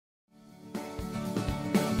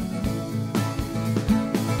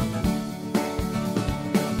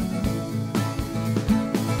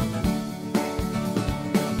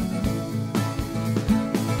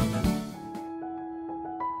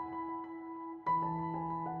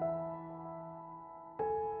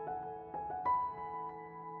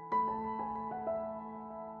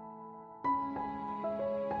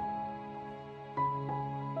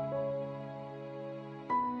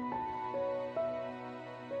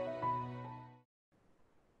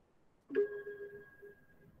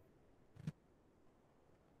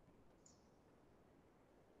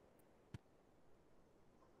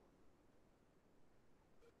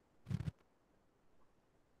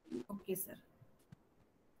Okay, sir.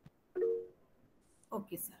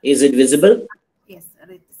 Okay, sir. Is it visible? Yes,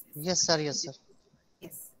 sir. It is Yes, visible. sir. Yes, sir.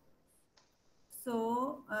 Yes.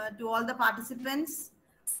 So, to all the participants,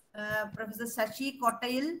 Professor Shashi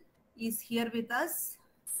Kottail is here with us.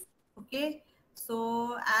 Okay.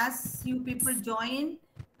 So, as you people join,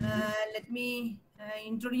 let me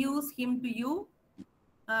introduce him to you.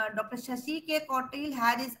 Dr. Shashi K. Kottail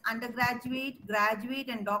had his undergraduate, graduate,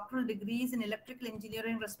 and doctoral degrees in electrical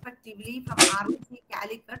engineering, respectively, from RIT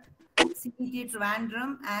Calicut, CET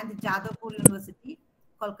Trivandrum, and Jadavpur University,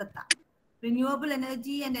 Kolkata. Renewable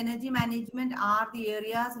energy and energy management are the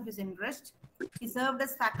areas of his interest. He served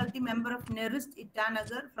as faculty member of NERIST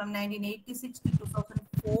Itanagar from 1986 to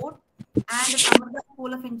 2004 and at Amartya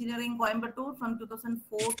School of Engineering, Coimbatore from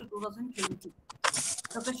 2004 to 2020.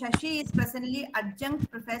 Dr. Shashi is presently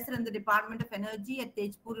adjunct professor in the Department of Energy at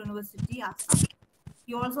Tezpur University, Assam.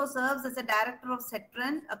 He also serves as a director of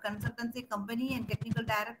Setran, a consultancy company, and technical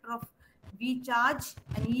director of VCharge,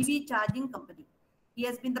 an EV charging company. He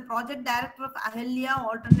has been the project director of Ahalya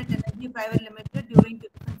Alternate Energy Private Limited during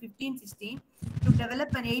 2015-16 to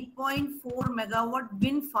develop an 8.4 megawatt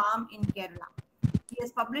wind farm in Kerala. He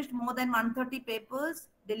has published more than 130 papers,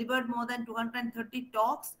 delivered more than 230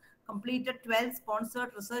 talks, completed 12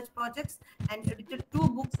 sponsored research projects, and edited 2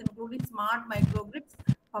 books, including Smart Microgrids,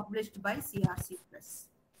 published by CRC Press.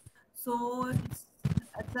 So,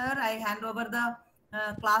 sir, I hand over the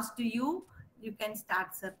class to you. You can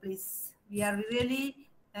start, sir, please. We are really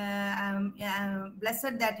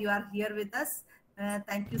blessed that you are here with us.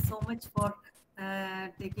 Thank you so much for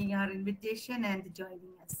taking our invitation and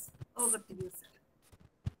joining us. Over to you,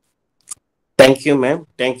 sir. Thank you, ma'am.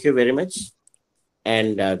 Thank you very much.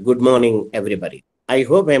 And good morning, everybody. I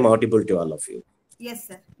hope I'm audible to all of you. Yes,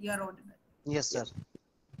 sir, you are audible. Yes, sir.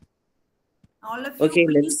 All of you, Okay,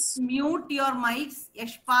 please let's. mute your mics.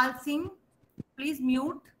 Yashpal Singh, please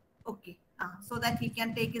mute. Okay, so that he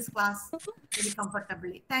can take his class very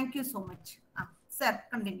comfortably. Thank you so much. Sir,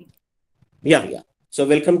 continue. Yeah. So,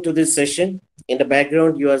 welcome to this session. In the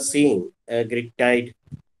background, you are seeing a grid tied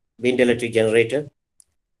wind electric generator.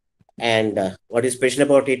 And what is special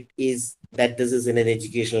about it is that this is in an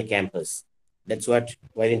educational campus. That's what,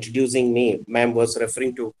 while introducing me, ma'am was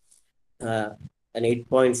referring to an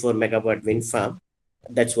 8.4 megawatt wind farm.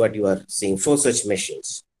 That's what you are seeing, 4 such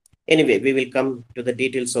machines. Anyway, we will come to the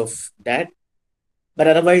details of that. But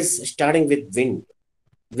otherwise, starting with wind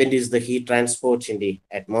is the heat transport in the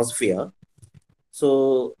atmosphere.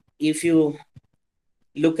 So if you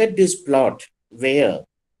look at this plot where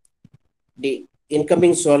the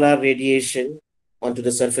incoming solar radiation onto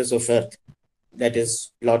the surface of Earth that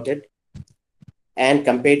is plotted and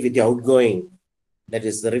compared with the outgoing, that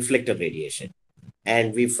is the reflected radiation.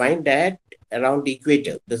 And we find that around the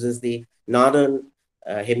equator, this is the northern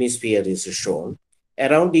hemisphere is shown.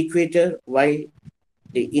 Around the equator, why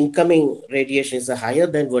the incoming radiation is higher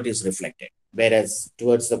than what is reflected, whereas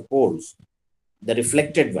towards the poles, the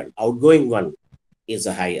reflected one, outgoing one, is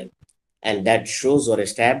higher. And that shows or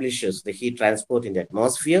establishes the heat transport in the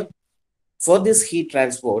atmosphere. For this heat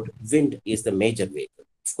transport, wind is the major vehicle.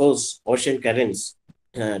 Of course, ocean currents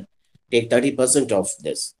take 30% of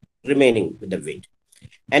this, remaining with the wind.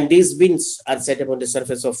 And these winds are set up on the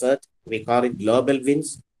surface of Earth. We call it global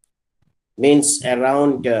winds, means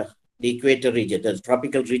around the equator region, the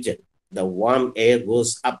tropical region, the warm air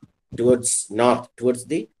goes up towards north, towards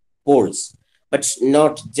the poles, but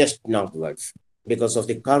not just northwards because of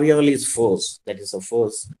the Coriolis force, that is a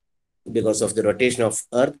force because of the rotation of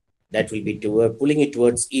Earth that will be pulling it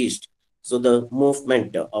towards east. So the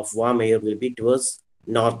movement of warm air will be towards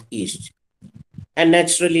northeast. And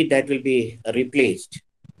naturally, that will be replaced.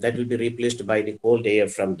 That will be replaced by the cold air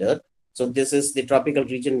from the Earth. So this is the tropical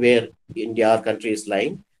region where India, our country, is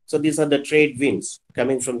lying. So these are the trade winds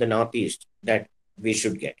coming from the northeast that we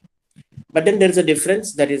should get. But then there's a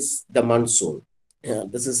difference, that is the monsoon.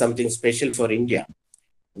 This is something special for India,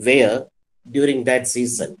 where during that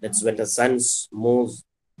season, that's when the sun moves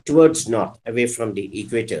towards north, away from the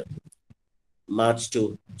equator, March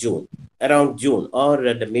to June. Around June or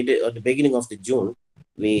at the mid or the beginning of the June,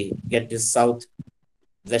 we get this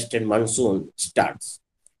southwestern monsoon starts.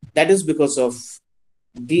 That is because of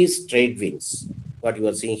these trade winds. What you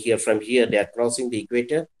are seeing here, from here, they are crossing the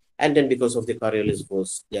equator, and then because of the Coriolis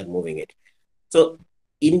force, they are moving it. So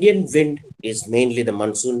Indian wind is mainly the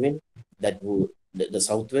monsoon wind that will the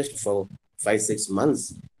southwest for 5-6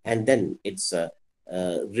 months, and then it's a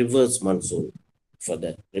reverse monsoon for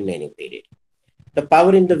the remaining period. The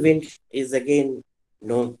power in the wind is again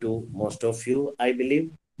known to most of you, I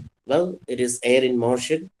believe. Well, it is air in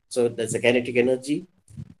motion, so there's a kinetic energy.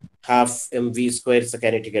 half mv square is the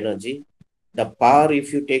kinetic energy. The power,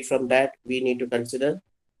 if you take from that, we need to consider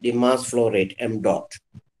the mass flow rate, m dot.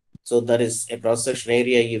 So there is a cross-section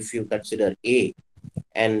area if you consider A,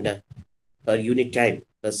 and per unit time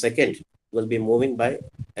per second will be moving by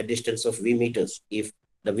a distance of v meters if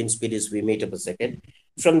the wind speed is v meter per second.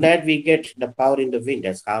 From that, we get the power in the wind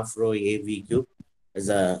as half rho a v cube as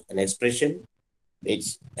an expression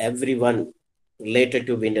which everyone related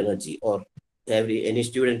to wind energy or any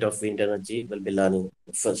student of wind energy will be learning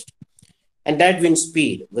first. And that wind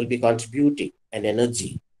speed will be contributing an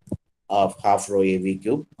energy of half rho a v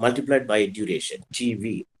cube multiplied by duration.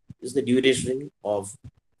 TV is the duration of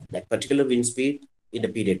that particular wind speed in the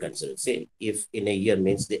period considered. Say if in a year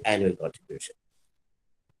means the annual contribution.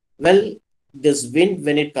 Well, this wind,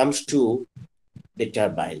 when it comes to the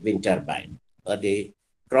turbine, wind turbine, the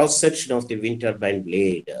cross section of the wind turbine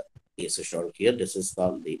blade is shown here. This is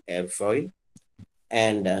called the airfoil,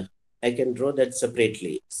 and I can draw that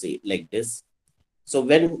separately. See, like this. So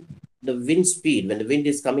when the wind speed, when the wind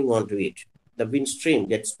is coming onto it, the wind stream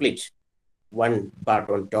gets split. One part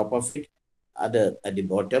on top of it, other at the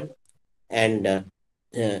bottom, and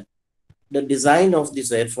the design of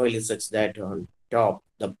this airfoil is such that on top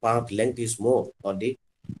the path length is more, or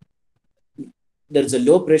there is a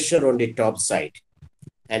low pressure on the top side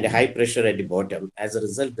and a high pressure at the bottom. As a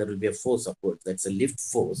result, there will be a force upwards. That's a lift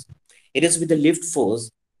force. It is with the lift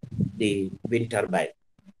force the wind turbine.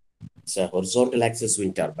 It's a horizontal axis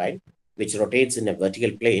wind turbine which rotates in a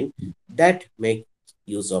vertical plane that makes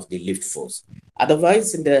use of the lift force.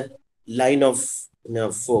 Otherwise, in the line of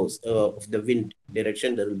force of the wind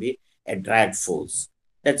direction, there will be a drag force.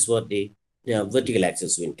 That's what the vertical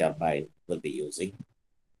axis wind turbine will be using.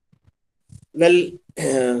 Well,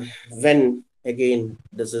 when again,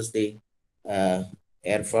 this is the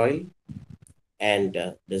airfoil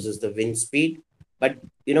and this is the wind speed. But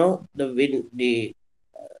you know, the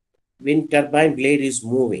wind turbine blade is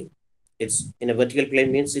moving. It's in a vertical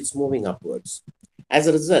plane means it's moving upwards. As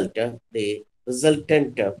a result, the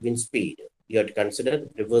resultant wind speed, you have to consider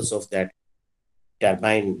reverse of that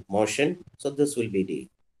turbine motion. So this will be the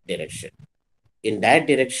direction. In that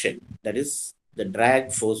direction, that is the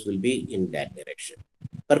drag force will be in that direction.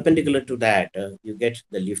 Perpendicular to that, you get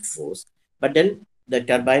the lift force. But then the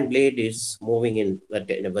turbine blade is moving in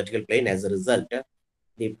a vertical plane. As a result,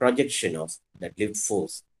 the projection of that lift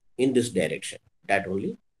force in this direction, that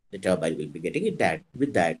only the turbine will be getting it. That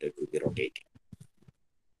with that it will be rotating.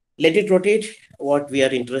 Let it rotate. What we are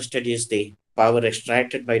interested is the power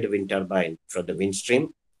extracted by the wind turbine from the wind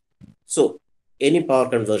stream. So any power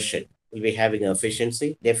conversion will be having an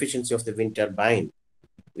efficiency. The efficiency of the wind turbine,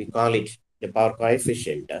 we call it the power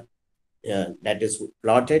coefficient that is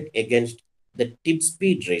plotted against the tip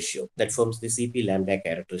speed ratio that forms the CP lambda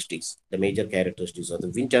characteristics, the major characteristics of the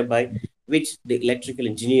wind turbine, which the electrical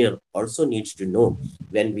engineer also needs to know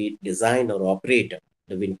when we design or operate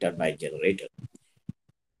the wind turbine generator.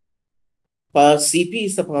 CP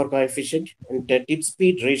is the power coefficient, and the tip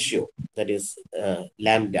speed ratio, that is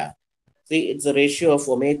lambda. See, it's a ratio of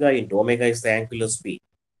omega into omega is the angular speed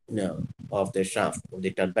of the shaft, of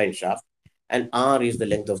the turbine shaft, and R is the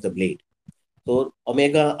length of the blade. So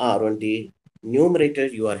omega R on the numerator,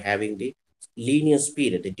 you are having the linear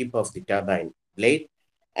speed at the tip of the turbine blade,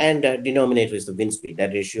 and denominator is the wind speed.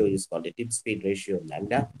 That ratio is called the tip speed ratio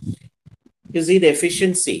lambda. You see, the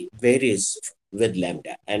efficiency varies with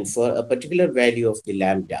lambda, and for a particular value of the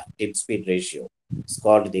lambda tip speed ratio, it's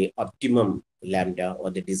called the optimum lambda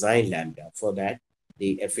or the design lambda. For that,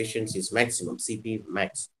 the efficiency is maximum, CP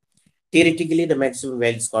max. Theoretically, the maximum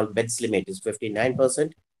value is called Betz limit is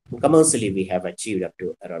 59%. Commercially, we have achieved up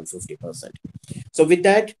to around 50%. So with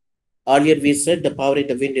that, earlier we said the power in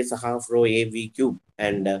the wind is a half rho AV cube.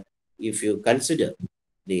 And if you consider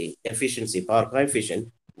the efficiency power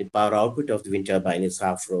coefficient, the power output of the wind turbine is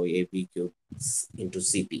half rho AV cube into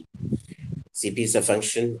CP. CP is a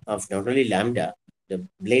function of not only lambda, the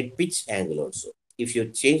blade pitch angle also. If you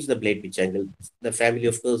change the blade pitch angle, the family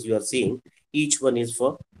of curves you are seeing, each one is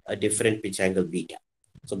for a different pitch angle beta.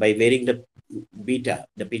 So by varying the beta,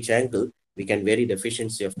 the pitch angle, we can vary the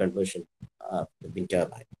efficiency of conversion of the wind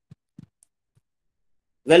turbine.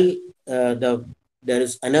 Well, there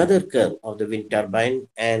is another curve of the wind turbine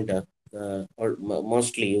and or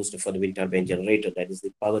mostly used for the wind turbine generator, that is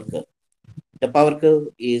the power curve. The power curve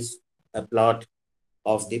is a plot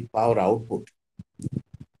of the power output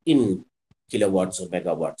in kilowatts or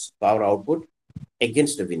megawatts, power output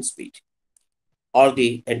against the wind speed, or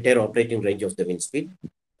the entire operating range of the wind speed.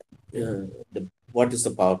 What is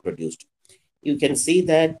the power produced? You can see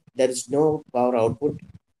that there is no power output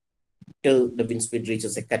till the wind speed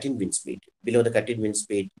reaches a cut-in wind speed. Below the cut-in wind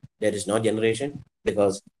speed, there is no generation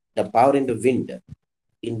because the power in the wind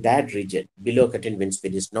in that region below cut-in wind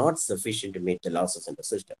speed is not sufficient to meet the losses in the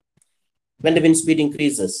system. When the wind speed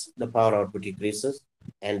increases, the power output increases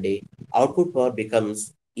and the output power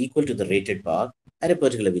becomes equal to the rated power at a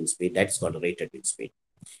particular wind speed. That's called a rated wind speed.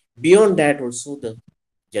 Beyond that, also the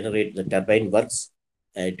turbine works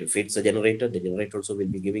to feed the generator. The generator also will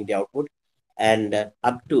be giving the output, and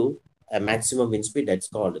up to a maximum wind speed that's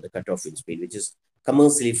called the cutoff wind speed, which is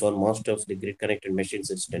commercially for most of the grid connected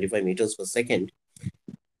machines, it's 25 meters per second.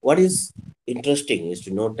 What is interesting is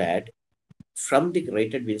to note that from the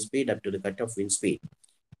rated wind speed up to the cutoff wind speed,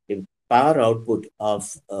 the power output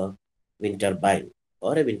of a wind turbine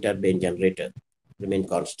or a wind turbine generator remain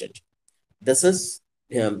constant. This is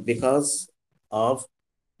because of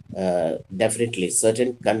definitely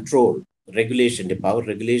certain control regulation, the power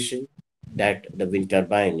regulation that the wind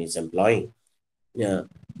turbine is employing.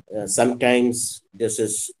 Sometimes this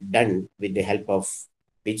is done with the help of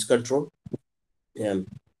pitch control.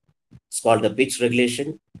 It's called the pitch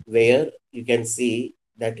regulation, where you can see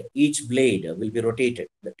that each blade will be rotated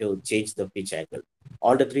to change the pitch angle.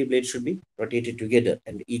 All the three blades should be rotated together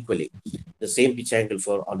and equally. The same pitch angle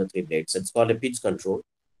for all the three blades. It's called a pitch control.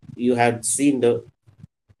 You have seen the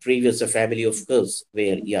previous family of curves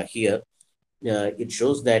where, yeah, here it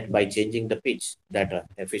shows that by changing the pitch, that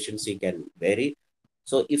efficiency can vary.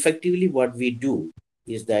 So effectively, what we do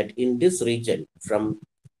is that in this region, from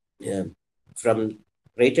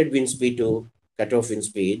rated wind speed to cutoff wind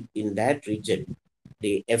speed, in that region,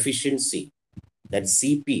 the efficiency, that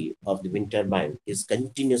CP of the wind turbine, is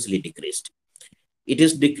continuously decreased. It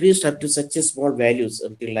is decreased up to such a small values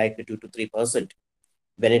until like 2 to 3%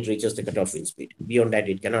 when it reaches the cutoff wind speed. Beyond that,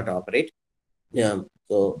 it cannot operate.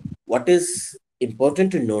 So what is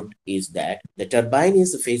important to note is that the turbine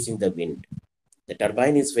is facing the wind. The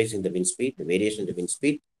turbine is facing the wind speed, the variation in the wind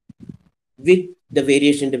speed. With the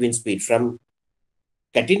variation in the wind speed from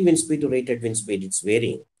cut-in wind speed to rated wind speed, it's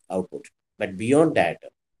varying output. But beyond that,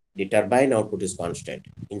 the turbine output is constant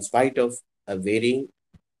in spite of a varying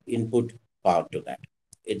input power to that.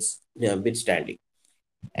 It's withstanding.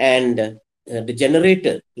 And the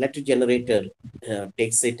generator, electric generator,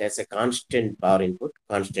 takes it as a constant power input,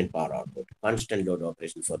 constant power output, constant load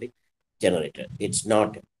operation for the generator. It's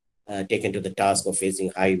not taken to the task of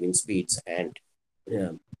facing high wind speeds and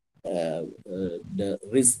the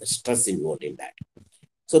risk stress involved in that.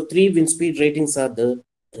 So three wind speed ratings are the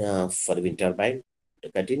for the wind turbine: the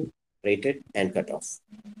cut-in, rated, and cut-off.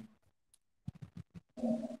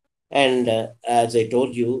 And as I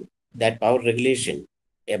told you, that power regulation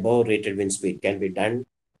above rated wind speed can be done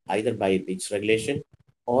either by pitch regulation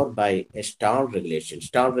or by a stall regulation.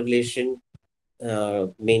 Stall regulation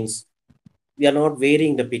means we are not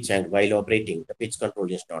varying the pitch angle while operating. The pitch control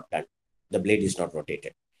is not done. The blade is not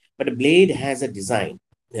rotated. But the blade has a design,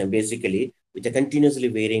 basically, with a continuously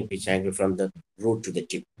varying pitch angle from the root to the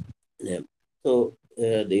tip. So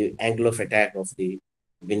the angle of attack of the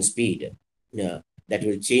wind speed that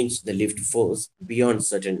will change the lift force beyond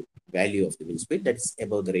certain value of the wind speed, that's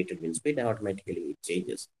above the rated wind speed, automatically it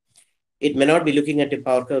changes. It may not be looking at a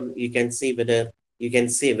power curve. You can say whether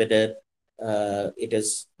it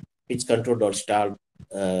is pitch controlled or stall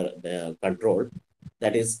controlled.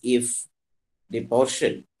 That is, if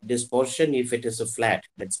this portion, if it is a flat,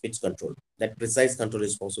 that's pitch control. That precise control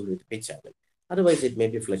is possible with pitch angle. Otherwise, it may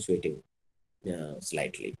be fluctuating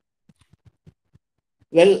slightly.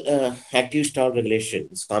 Well, active stall regulation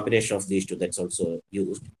is combination of these two that's also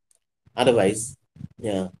used. Otherwise,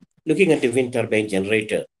 looking at the wind turbine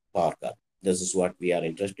generator power curve, this is what we are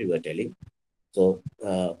interested. We are telling. So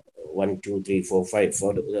 1, 2, 3, 4, 5,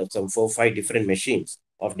 some 4, 5 different machines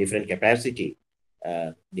of different capacity.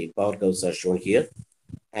 The power curves are shown here.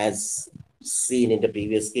 As seen in the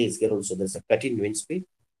previous case, here also there's a cut-in wind speed.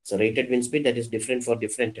 So rated wind speed that is different for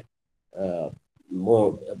different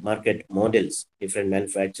more market models. Different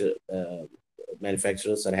manufacturers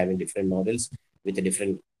are having different models with a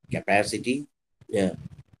different capacity. Yeah,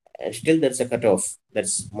 and still there's a cutoff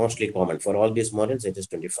that's mostly common for all these models. It is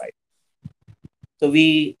 25. So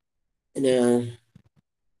we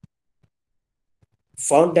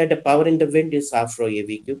found that the power in the wind is half rho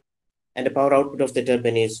AV cube, and the power output of the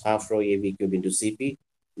turbine is half rho AV cube into CP.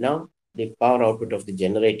 Now the power output of the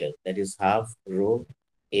generator, that is half rho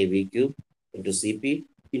AV cube into CP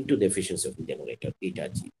into the efficiency of the generator, eta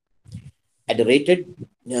G. At the rated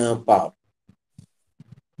power,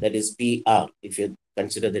 that is PR, if you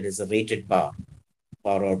consider that is a rated power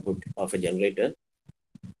output of a generator,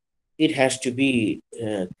 it has to be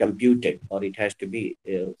computed, or it has to be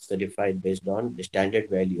certified based on the standard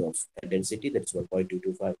value of density, that's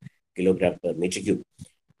 1.225 kilogram per meter cube.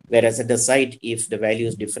 Whereas at the site, if the value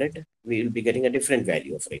is different, we will be getting a different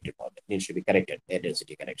value of rated power. That needs to be corrected, air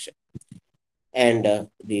density correction. And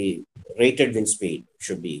the rated wind speed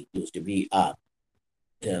should be used to VR,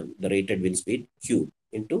 the rated wind speed Q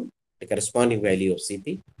into the corresponding value of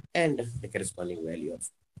CP and the corresponding value of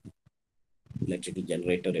electrical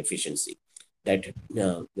generator efficiency. That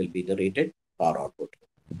will be the rated power output.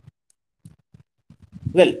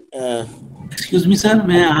 Well, excuse me, sir,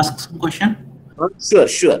 may I ask some question?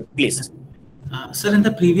 Sure, please. Sir, in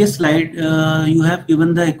the previous slide, you have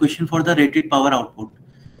given the equation for the rated power output.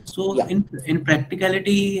 So Yeah. in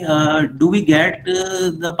practicality, do we get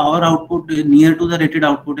the power output near to the rated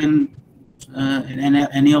output in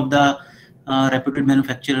any of the reputed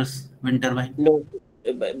manufacturers wind turbine? No,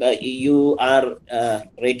 but you are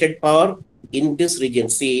rated power in this region.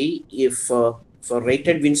 See, if for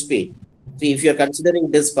rated wind speed, see, if you're considering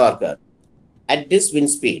this power curve, at this wind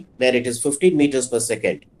speed, where it is 15 meters per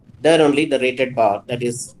second, there only the rated power, that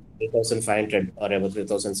is 3,500 or about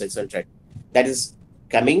 3,600, that is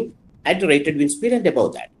coming at rated wind speed and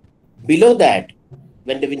above that. Below that,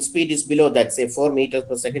 when the wind speed is below that, say 4 meters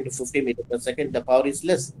per second to 50 meters per second, the power is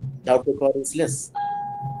less, the output power is less.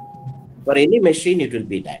 For any machine, it will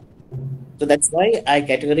be that. So that's why I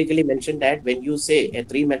categorically mentioned that when you say a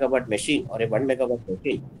 3 megawatt machine or a 1 megawatt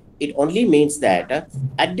machine, it only means that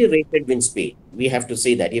at the rated wind speed, we have to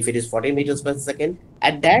say that if it is 40 meters per second,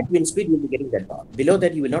 at that wind speed, you'll be getting that power. Below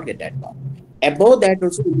that, you will not get that power. Above that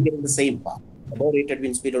also, you'll be getting the same power. Above rated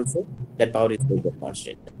wind speed also, that power is going to be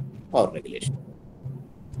constant. Power regulation.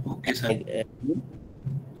 Okay, sir.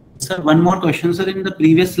 Sir, one more question, sir. In the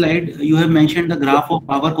previous slide, you have mentioned the graph of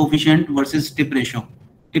power coefficient versus tip ratio,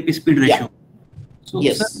 tip speed ratio. Yeah. So,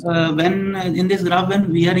 yes. Sir, when in this graph,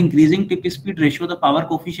 when we are increasing tip speed ratio, the power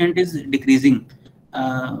coefficient is decreasing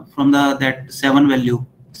from that 7 value.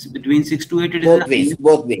 Between 6 to 8, it is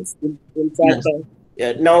both ways. In fact,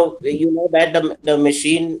 yes. Now you know that the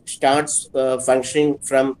machine starts functioning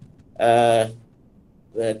from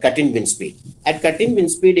cut-in wind speed. At cut-in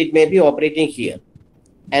wind speed, it may be operating here.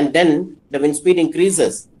 And then the wind speed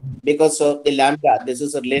increases because of the lambda. This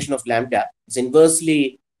is a relation of lambda. It's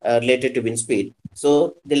inversely related to wind speed.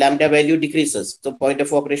 So the lambda value decreases. So point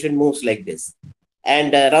of operation moves like this.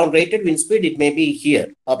 And around rated wind speed, it may be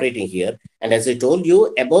here, operating here. And as I told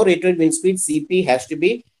you, above rated wind speed, CP has to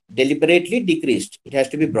be deliberately decreased. It has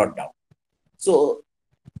to be brought down. So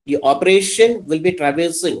the operation will be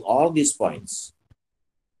traversing all these points.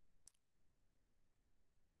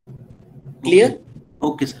 Clear? Okay.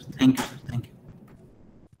 Okay, sir. Thank you. Thank you.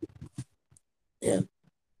 Yeah.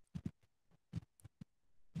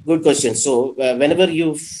 Good question. So whenever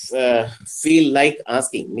you feel like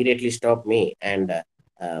asking, immediately stop me and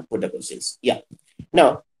put the questions. Yeah.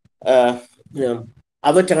 Now,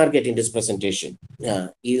 our target in this presentation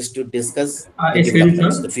is to discuss the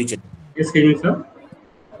developments, the future. Excuse me, sir.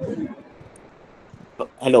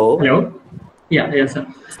 Hello. Hello. Yeah. Yes, sir.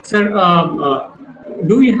 Sir,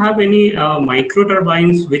 do we have any micro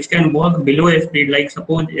turbines which can work below a speed? Like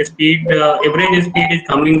suppose a speed, average speed is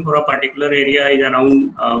coming for a particular area is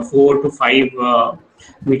around 4 to 5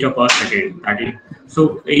 meter per second.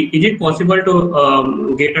 So is it possible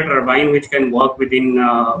to get a turbine which can work within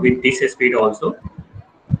with this speed also?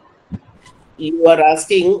 You are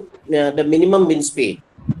asking the minimum wind speed,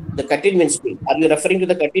 the cut-in wind speed. Are you referring to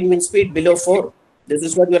the cut-in wind speed below 4? This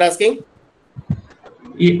is what you are asking?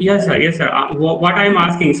 Yes, sir. Yes, sir. What I am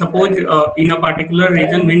asking, suppose in a particular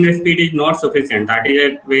region, wind speed is not sufficient. That is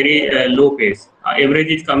a very low pace.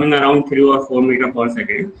 Average is coming around 3 or 4 meter per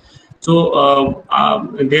second. So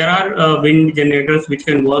there are wind generators which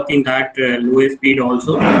can work in that low speed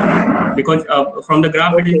also, because from the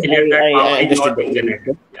graph it is clear that power is not being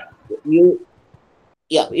generated.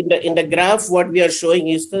 Yeah. In the graph, what we are showing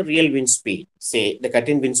is the real wind speed. Say the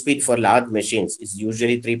cut-in wind speed for large machines is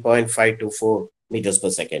usually 3.5 to 4 meters per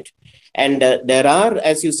second. And there are,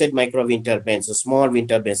 as you said, micro wind turbines, so small wind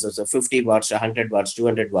turbines, so 50 watts, 100 watts,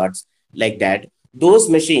 200 watts, like that. Those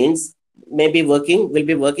machines will be working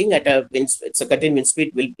at a wind, it's a cut-in wind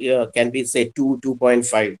speed can be say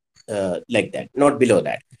 2.5 like that, not below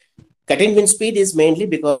that. Cut-in wind speed is mainly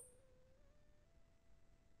because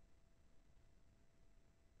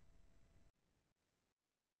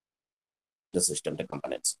the system, the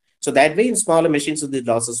components. So that way in smaller machines, so the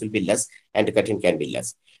losses will be less and the cut-in can be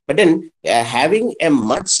less. But then having a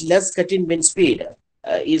much less cut-in wind speed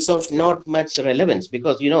is of not much relevance,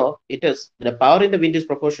 because, it is the power in the wind is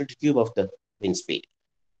proportional to cube of the wind speed.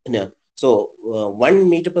 So 1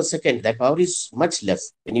 meter per second, that power is much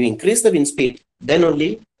less. When you increase the wind speed, then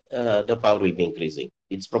only the power will be increasing.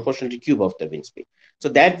 It's proportional to cube of the wind speed. So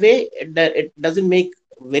that way, it doesn't make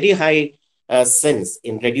very high sense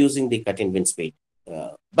in reducing the cut-in wind speed.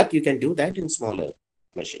 But you can do that in smaller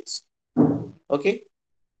machines. Okay.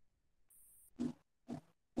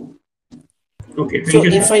 Okay, So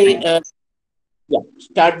thank you, if sir. I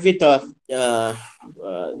start with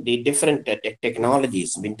the different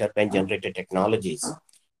technologies, wind turbine generator technologies,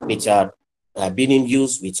 which are been in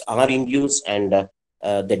use, which are in use, and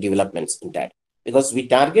the developments in that. Because we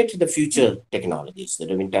target the future technologies,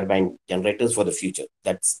 the wind turbine generators for the future.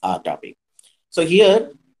 That's our topic. So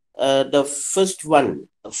here, the first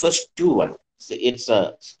two, it's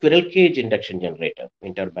a squirrel cage induction generator,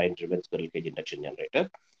 wind turbine driven squirrel cage induction generator,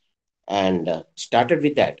 and started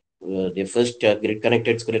with that. The first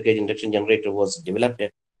grid-connected squirrel cage induction generator was developed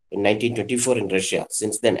in 1924 in Russia.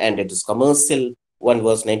 Since then, and it is commercial one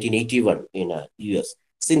was 1981 in US.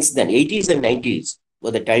 Since then, 80s and 90s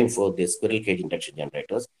were the time for the squirrel cage induction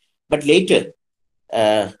generators. But later,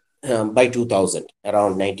 by 2000,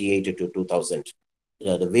 around 98 to 2000,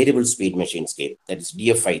 the variable speed machines came. That is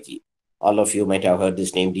DFIG. All of you might have heard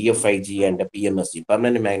this name, DFIG and PMSG,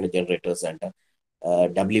 permanent magnet generators, and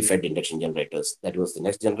doubly-fed induction generators. That was the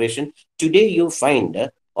next generation. Today, you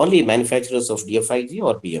find only manufacturers of DFIG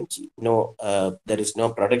or PMG. No, there is no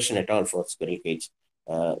production at all for squirrel cage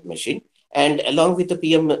machine. And along with the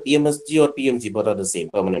PMSG or PMG, both are the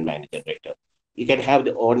same, permanent magnet generator. You can have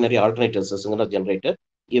the ordinary alternators, a synchronous generator,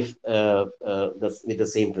 if with the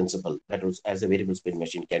same principle, that was as a variable speed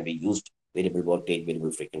machine can be used, variable voltage,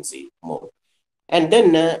 variable frequency mode. And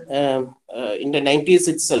then in the 90s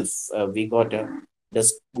itself, we got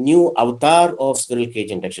this new avatar of squirrel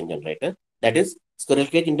cage induction generator. That is squirrel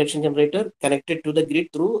cage induction generator connected to the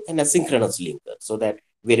grid through an asynchronous link, so that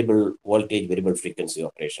variable voltage, variable frequency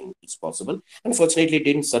operation is possible. Unfortunately, it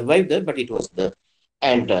didn't survive there, but it was there.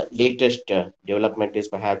 And latest development is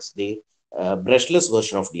perhaps the brushless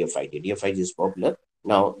version of DFIG. DFIG is popular.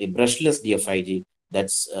 Now, the brushless DFIG,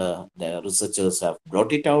 that's the researchers have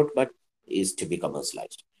brought it out, but is to be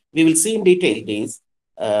commercialized. We will see in detail these.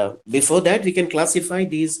 Before that, we can classify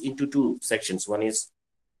these into two sections. One is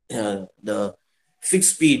the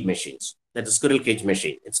fixed speed machines, that's a squirrel cage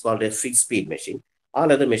machine. It's called a fixed speed machine. All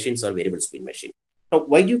other machines are variable speed machine. Now,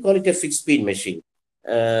 why do you call it a fixed speed machine?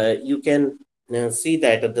 You can see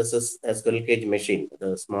that this is a squirrel cage machine,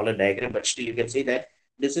 the smaller diagram, but still you can see that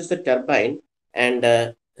this is the turbine, and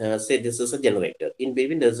say this is a generator. In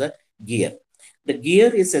between, there's a gear. The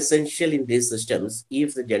gear is essential in these systems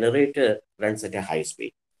if the generator runs at a high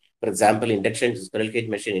speed. For example, induction squirrel cage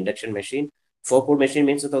machine, induction machine, 4-pole machine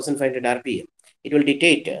means 1500 RPM. It will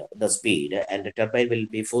dictate the speed, and the turbine will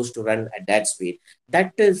be forced to run at that speed.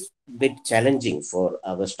 That is a bit challenging for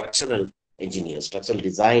our structural engineers, structural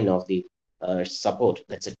design of the support.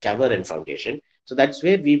 That's a tower and foundation. So that's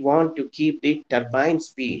where we want to keep the turbine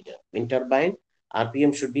speed. Wind turbine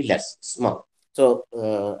RPM should be less, small. So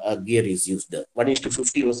a gear is used.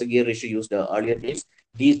 1:50 was the gear ratio used earlier days.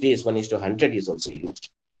 These days, 1:100 is also used.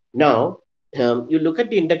 Now, you look at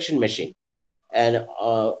the induction machine, and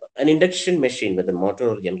an induction machine with a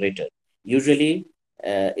motor or generator, usually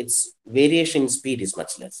its variation in speed is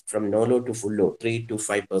much less, from no load to full load, 3 to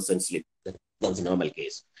 5% slip. That's the normal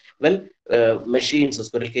case. Well, machines,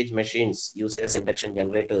 squirrel cage machines used as induction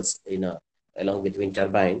generators along with wind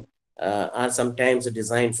turbine are sometimes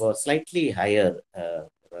designed for slightly higher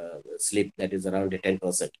slip, that is around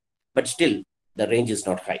 10%. But still, the range is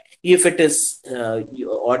not high. If it is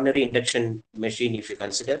ordinary induction machine, if you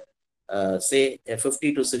consider, say a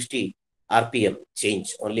 50 to 60 RPM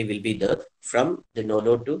change only will be there from the no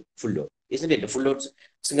load to full load, isn't it? The full load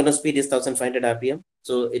synchronous speed is 1500 RPM.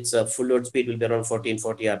 So its a full load speed will be around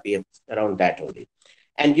 1440 RPM, around that only.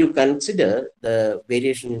 And you consider the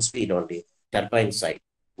variation in speed on the turbine side,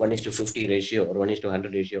 1:50 ratio or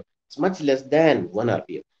 1:100 ratio. It's much less than 1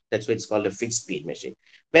 RPM. That's why it's called a fixed speed machine.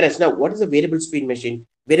 Whereas now, what is a variable speed machine?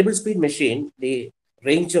 Variable speed machine, the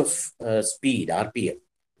range of speed, RPM,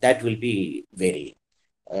 that will be varying.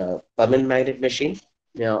 Permanent magnet machine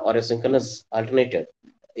or a synchronous alternator,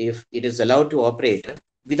 if it is allowed to operate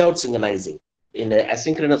without synchronizing in an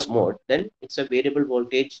asynchronous mode, then it's a variable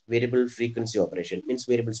voltage, variable frequency operation, means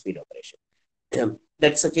variable speed operation.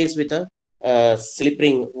 That's the case with a slip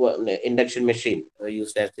ring induction machine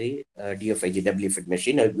used as the DFIG doubly-fed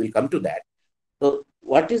machine. I will come to that. So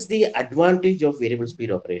what is the advantage of variable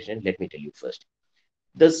speed operation? Let me tell you first.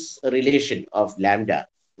 This relation of lambda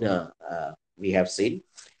we have seen,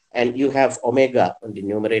 and you have omega on the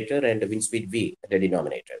numerator and the wind speed V at the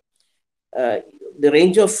denominator. the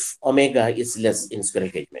range of omega is less in squirrel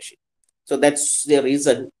cage machine. So that's the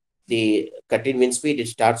reason the cut-in wind speed, it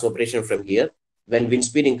starts operation from here. When wind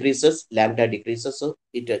speed increases, lambda decreases, so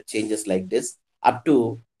it changes like this up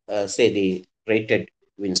to say the rated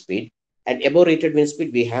wind speed. And above rated wind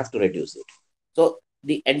speed, we have to reduce it. So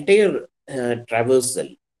the entire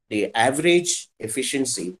traversal, the average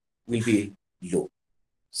efficiency will be low.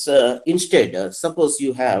 So instead, suppose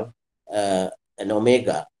you have an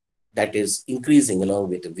omega that is increasing along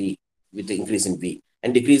with V, with the increase in V,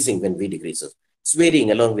 and decreasing when V decreases, it's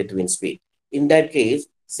varying along with wind speed. In that case,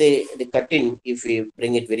 say the cut-in, if we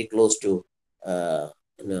bring it very close to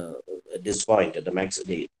this point, the max,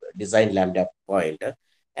 the design lambda point,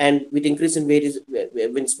 and with increase in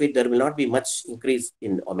wind speed, there will not be much increase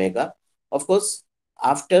in omega. Of course,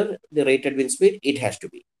 after the rated wind speed, it has to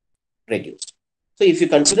be reduced. So if you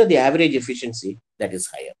consider the average efficiency, that is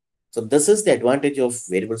higher. So this is the advantage of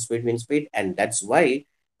variable speed wind speed, and that's why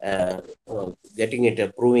getting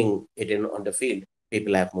it, proving it in on the field,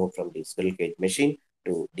 people have moved from the squirrel cage machine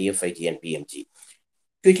to DFIG and PMG.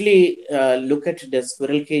 Quickly look at the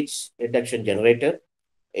squirrel cage induction generator.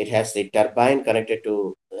 It has the turbine connected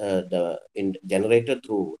to the generator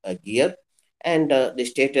through a gear, and the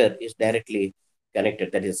stator is directly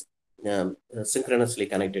connected, that is synchronously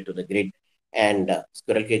connected to the grid. And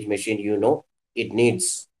squirrel cage machine, you know, it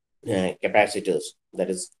needs capacitors, that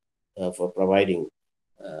is for providing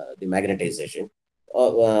the magnetization.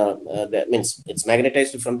 That means it's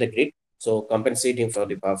magnetized from the grid, so compensating for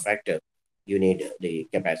the power factor, you need the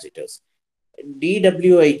capacitors.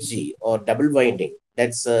 DWIG or double winding,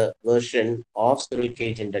 that's a version of squirrel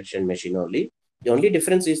cage induction machine only. The only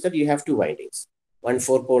difference is that you have two windings, one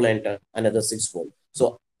 4-pole and another 6-pole.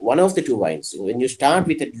 So one of the two winds, when you start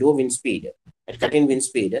with a low wind speed, at cut-in wind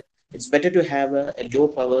speed, it's better to have a low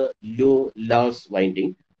power, low loss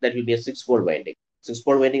winding. That will be a 6-pole winding.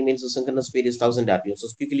 6-pole winding means the synchronous speed is 1000 RPM. So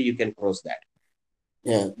quickly you can cross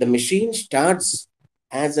that. The machine starts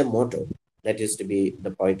as a motor. That is to be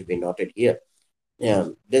the point to be noted here.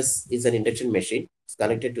 This is an induction machine. It's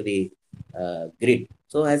connected to the grid.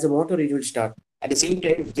 So as a motor, it will start. At the same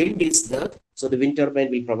time, wind is there, so the wind turbine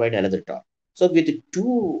will provide another torque. So with the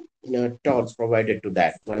two torques provided to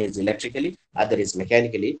that, one is electrically, other is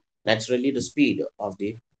mechanically, naturally the speed of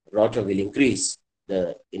the rotor will increase.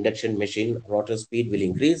 The induction machine rotor speed will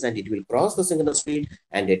increase and it will cross the synchronous speed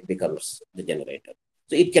and it becomes the generator.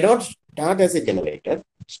 So it cannot start as a generator,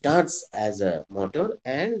 starts as a motor,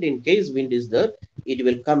 and in case wind is there, it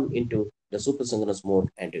will come into the super synchronous mode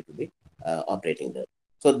and it will be operating there.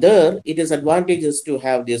 So there, it is advantageous to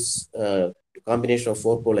have this combination of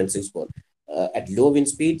 4-pole and 6-pole. At low wind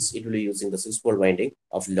speeds, it will be using the 6-pole winding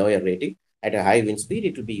of lower rating. At a high wind speed,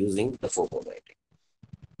 it will be using the 4-pole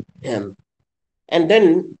winding. And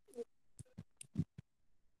then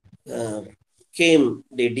came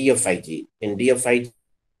the DFIG. In DFIG,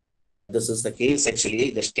 this is the case,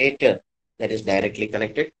 actually, the stator that is directly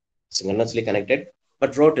connected, synchronously connected,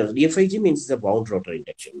 but rotor, DFIG means the wound rotor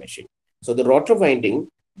induction machine. So the rotor winding,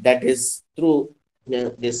 that is through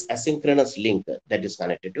this asynchronous link that is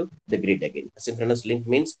connected to the grid again. Asynchronous link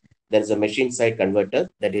means there is a machine side converter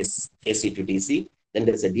that is AC to DC, then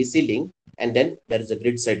there is a DC link, and then there is a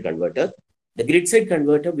grid side converter. The grid side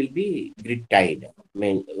converter will be grid tied. I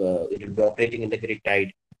mean, it will be operating in the grid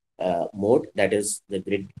tied mode, that is the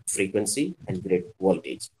grid frequency and grid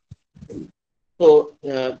voltage. So,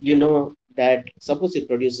 you know that suppose it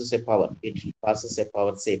produces a power, it passes a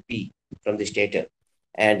power, say P, from the stator,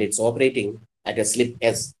 and it's operating at a slip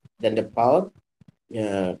S, then the power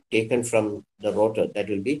taken from the rotor, that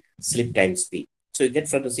will be slip times P. So you get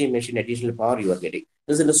from the same machine additional power you are getting.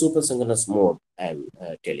 This is in the super synchronous mode, I'm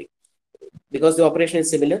telling. Because the operation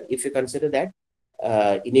is similar, if you consider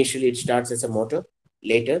that initially it starts as a motor,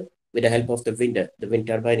 later with the help of the wind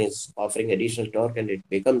turbine is offering additional torque and it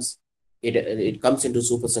becomes, it comes into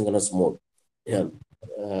super synchronous mode.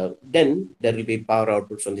 Then there will be power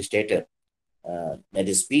output from the stator, that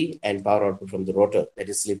is P, and power output from the rotor, that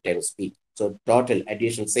is slip times P. So total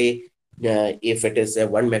addition, say if it is a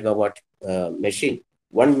 1 megawatt machine,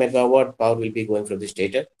 1 megawatt power will be going from the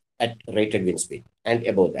stator at rated wind speed and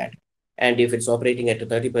above that. And if it's operating at a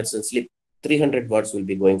 30% slip, 300 watts will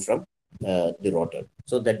be going from the rotor.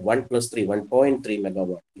 So that 1 plus 3, 1.3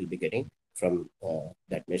 megawatt will be getting from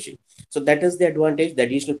that machine. So that is the advantage, the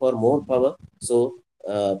additional power, more power. So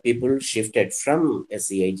people shifted from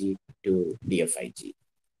SCIG to DFIG.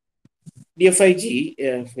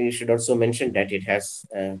 DFIG, we should also mention that it has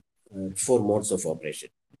 4 modes of operation.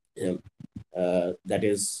 That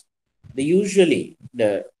is, usually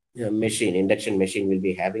the machine, induction machine, will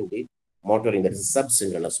be having the motoring, that is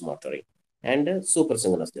sub-synchronous motoring. and super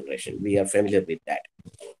synchronous generation. We are familiar with that.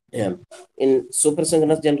 In super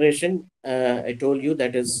synchronous generation, I told you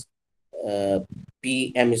that is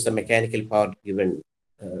PM is the mechanical power given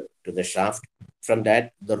to the shaft. From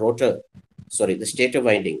that, the rotor, sorry, the stator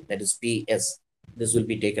winding, that is PS, this will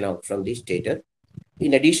be taken out from the stator.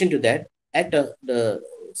 In addition to that, at the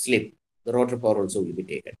slip, the rotor power also will be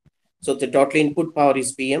taken. So the total input power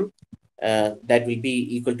is PM, that will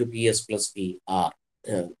be equal to PS plus PR.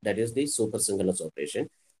 That is the super synchronous operation.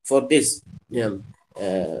 For this,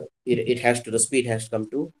 it has to, the speed has to come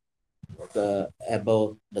to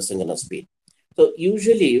above the synchronous speed. So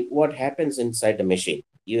usually what happens inside the machine,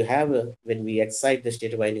 you have, when we excite the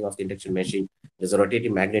stator winding of the induction machine, there's a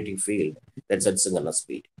rotating magnetic field that's at synchronous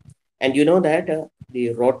speed. And you know that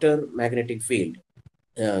the rotor magnetic field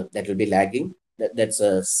that will be lagging, that's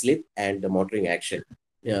a slip and the motoring action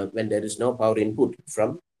when there is no power input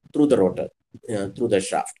from through the rotor, through the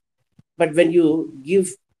shaft. But when you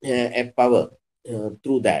give a power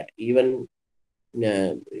through that, even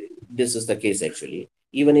this is the case actually,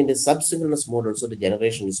 even in the subsynchronous mode also the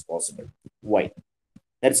generation is possible. Why?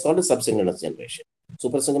 That's called a subsynchronous generation.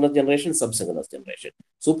 Supersynchronous generation, subsynchronous generation.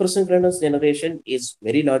 Supersynchronous generation is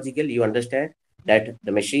very logical. You understand that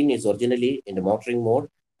the machine is originally in the motoring mode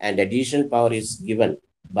and additional power is given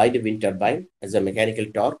by the wind turbine as a mechanical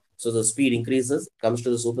torque. So the speed increases, comes to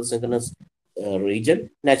the supersynchronous region,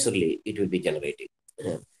 naturally it will be generating.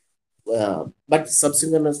 But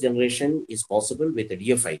subsynchronous generation is possible with the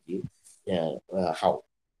DFIG. How?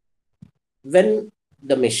 When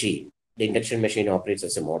the machine, the induction machine operates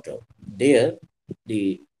as a motor, there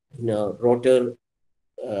the rotor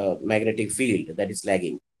magnetic field that is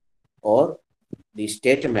lagging, or the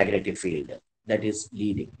stator magnetic field that is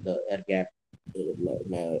leading, the air gap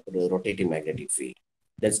rotating magnetic field,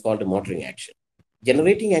 that's called the motoring action.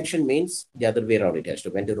 Generating action means the other way around. It has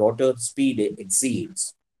to, when the rotor speed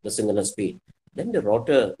exceeds the synchronous speed, then the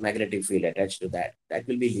rotor magnetic field attached to that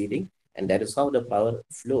will be leading, and that is how the power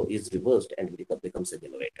flow is reversed and it becomes a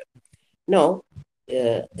generator. Now,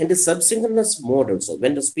 in the subsynchronous mode also,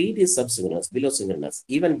 when the speed is subsynchronous, below synchronous,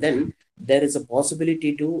 even then there is a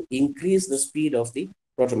possibility to increase the speed of the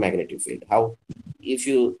rotor magnetic field. How? If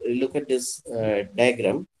you look at this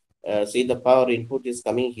diagram, see the power input is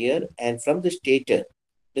coming here, and from the stator,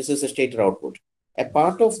 this is a stator output. A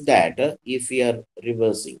part of that, if we are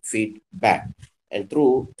reversing feedback and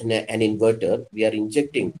through an inverter, we are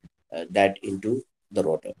injecting that into the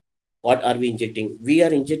rotor. What are we injecting? We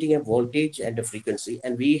are injecting a voltage and a frequency,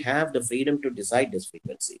 and we have the freedom to decide this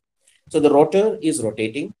frequency. So the rotor is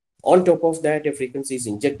rotating. On top of that, a frequency is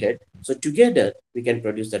injected. So together, we can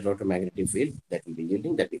produce that rotor magnetic field that will be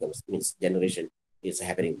yielding. That becomes, means generation is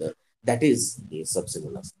happening there. That is the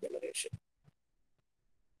subsynchronous generation.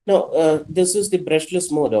 Now, this is the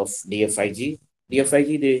brushless mode of DFIG.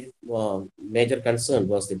 DFIG, the major concern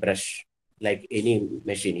was the brush. Like any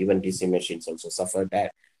machine, even DC machines also suffer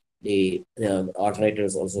that. The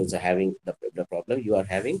alternators also is having the problem. You are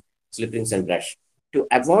having slip rings and brush. To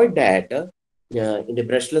avoid that, in the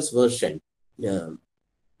brushless version, in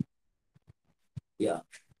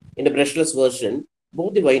the brushless version,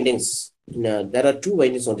 both the windings, there are two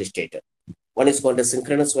windings on the stator. One is called a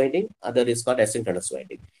synchronous winding, other is called asynchronous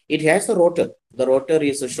winding. It has the rotor. The rotor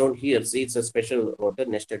is shown here. See, it's a special rotor,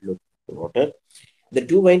 nested loop rotor. The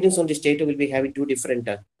two windings on the stator will be having two different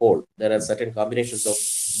poles. There are certain combinations of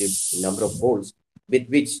the number of poles with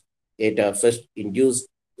which it first induced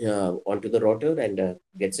onto the rotor and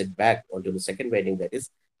gets it back onto the second winding, that is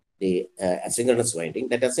the asynchronous winding.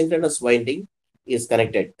 That asynchronous winding is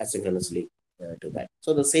connected asynchronously to that.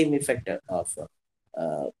 So the same effect of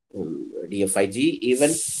DFIG, even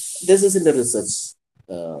this is in the research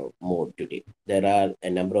mode today. There are a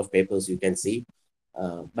number of papers you can see,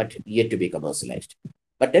 but yet to be commercialized.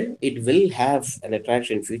 But then it will have an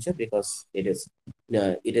attraction in future because it's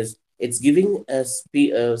giving a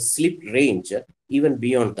slip range even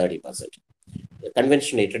beyond 30%.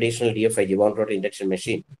 Conventionally, traditional DFIG, one rotor induction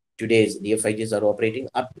machine, today's DFIGs are operating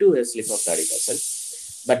up to a slip of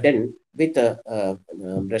 30%. But then with a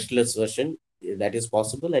brushless version, that is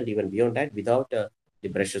possible, and even beyond that without the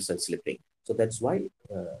brushes and slipping. So that's why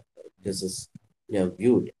this is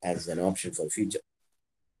viewed as an option for future.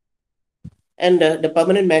 And the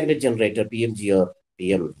permanent magnet generator, PMG or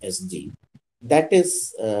PMSG, that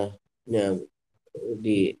is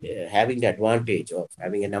having the advantage of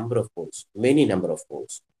having a number of poles, many number of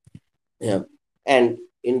poles. And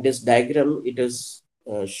in this diagram, it is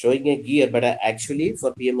showing a gear, but actually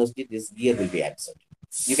for PMSG, this gear will be absent.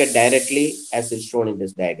 You can directly, as is shown in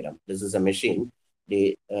this diagram, this is a machine.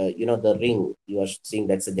 The the ring you are seeing,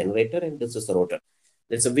 that's a generator, and this is the rotor.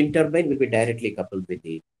 There's a wind turbine will be directly coupled with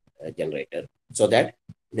the generator, so that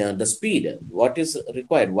the speed, what is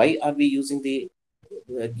required, why are we using the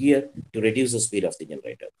gear? To reduce the speed of the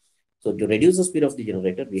generator. So to reduce the speed of the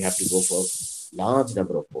generator, we have to go for large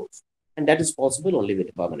number of poles, and that is possible only with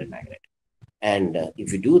a permanent magnet. And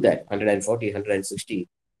if you do that 140, 160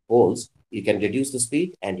 poles, you can reduce the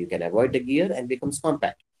speed and you can avoid the gear and becomes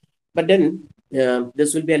compact. But then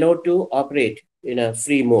this will be allowed to operate in a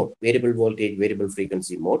free mode, variable voltage, variable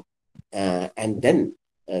frequency mode, and then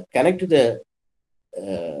connect to the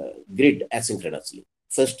grid asynchronously.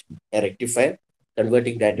 First, a rectifier,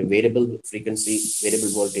 converting that variable frequency,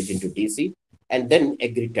 variable voltage into DC, and then a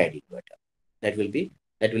grid-tied inverter.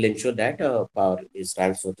 That will ensure that power is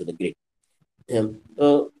transferred to the grid.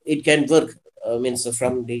 It can work, means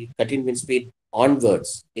from the cut-in wind speed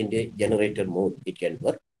onwards in the generator mode, it can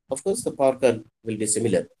work. Of course, the power curve will be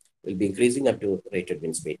similar, will be increasing up to rated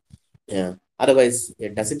wind speed. Otherwise,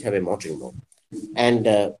 it doesn't have a motoring mode. And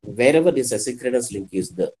wherever this asynchronous link is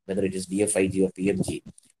there, whether it is DFIG or PMG,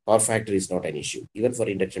 power factor is not an issue. Even for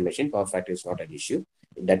induction machine, power factor is not an issue.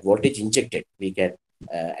 In that voltage injected, we can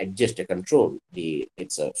adjust and control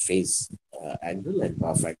its phase angle, and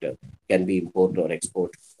power factor can be import or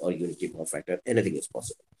export or unity power factor. Anything is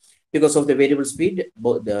possible. Because of the variable speed,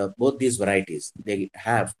 both these varieties, they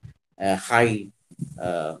have a high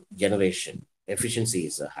generation. Efficiency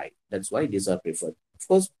is high. That's why these are preferred. Of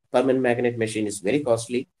course, permanent magnet machine is very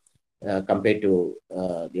costly compared to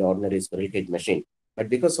the ordinary squirrel cage machine. But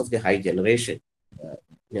because of the high generation,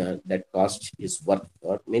 that cost is worth,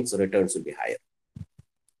 or means returns will be higher.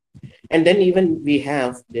 And then even we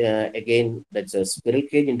have, again, that's a squirrel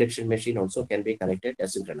cage induction machine also can be connected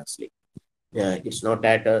asynchronously. It's not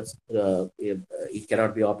that it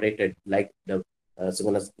cannot be operated like the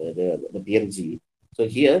PMG. So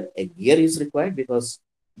here a gear is required because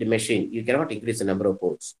the machine, you cannot increase the number of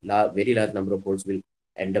ports. Very large number of ports will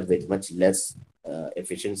end up with much less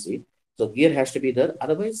efficiency. So gear has to be there.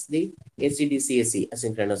 Otherwise, the AC/DC/AC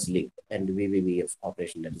asynchronous link and VVVF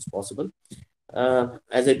operation, that is possible.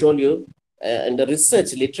 As I told you, in the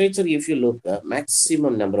research literature, if you look,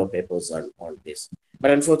 maximum number of papers on this.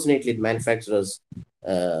 But unfortunately, the manufacturers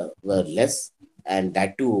were less. And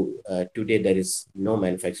that too, today there is no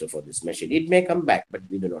manufacturer for this machine. It may come back, but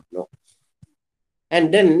we do not know.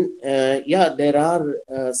 And then, there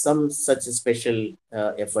are some such special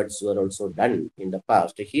efforts were also done in the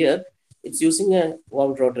past. Here, it's using a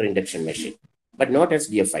wound rotor induction machine, but not as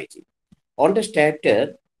DFIG. On the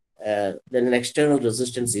starter, then an external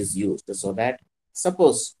resistance is used so that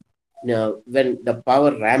suppose when the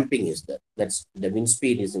power ramping is there, that's the wind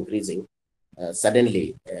speed is increasing,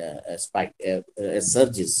 suddenly a spike, a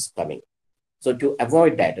surge is coming. So to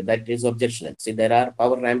avoid that is objectionable. See, there are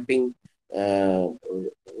power ramping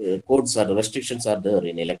codes or restrictions are there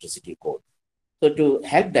in electricity code. So to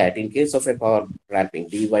help that, in case of a power ramping,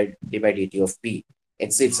 dy dt of P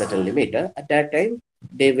exceeds certain limit, at that time,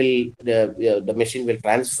 the machine will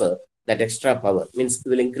transfer that extra power, means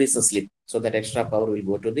will increase the slip. So that extra power will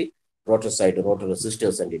go to the rotor side, rotor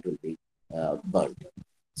resistors, and it will be burnt.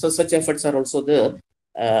 So such efforts are also there.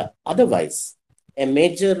 Otherwise, a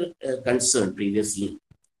major concern previously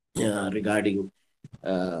regarding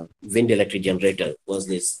wind electric generator was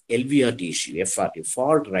this LVRT issue, FRT,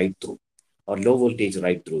 fault right through, or low voltage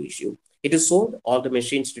right through issue. It is so all the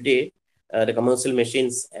machines today, the commercial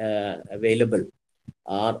machines available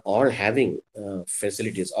are all having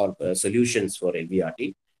facilities or solutions for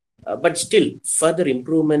LVRT, but still further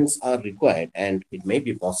improvements are required and it may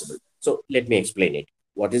be possible. So let me explain it.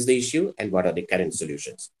 What is the issue and what are the current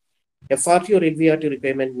solutions? FRT or LVRT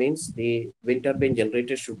requirement means the wind turbine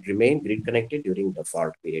generator should remain grid connected during the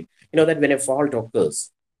fault period. You know that when a fault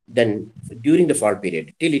occurs, then during the fault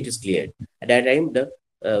period, till it is cleared, at that time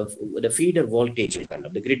the feeder voltage will come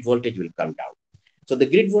down, the grid voltage will come down. So the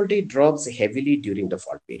grid voltage drops heavily during the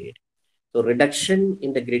fault period. So reduction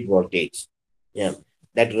in the grid voltage,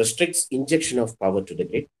 that restricts injection of power to the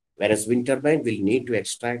grid, whereas wind turbine will need to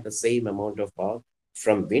extract the same amount of power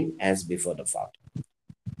from wind as before the fault.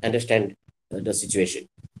 Understand the situation.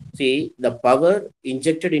 See, the power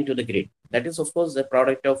injected into the grid, that is of course the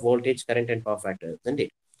product of voltage, current, and power factor, isn't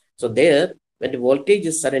it? So there, when the voltage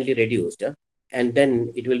is suddenly reduced, and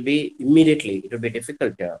then it will be immediately, it will be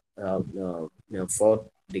difficult for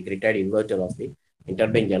the grid-tied inverter of the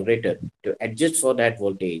turbine generator to adjust for that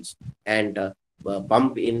voltage and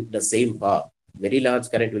pump in the same power. Very large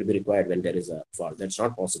current will be required when there is a fault. That's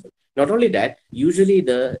not possible. Not only that, usually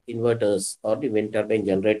the inverters or the wind turbine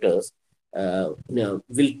generators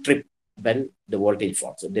will trip when the voltage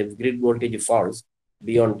falls. So the grid voltage falls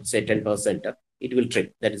beyond say 10%, it will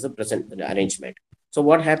trip. That is a present arrangement. So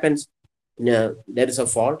what happens? There is a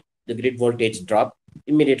fault, the grid voltage drop,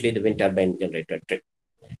 immediately the wind turbine generator trip.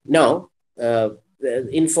 Now,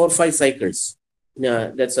 in 4 or 5 cycles,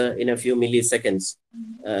 that's in a few milliseconds,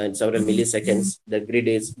 in several milliseconds,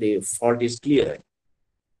 the fault is cleared.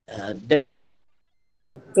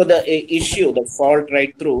 So the issue, the fault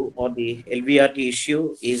right through, or the LVRT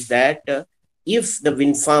issue is that if the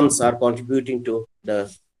wind farms are contributing to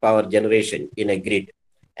the power generation in a grid,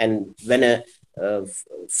 and when a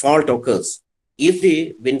fault occurs, if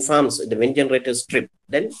the wind farms, the wind generators trip,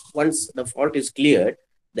 then once the fault is cleared,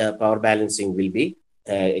 the power balancing will be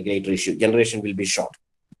a greater issue. Generation will be short.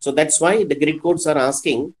 So that's why the grid codes are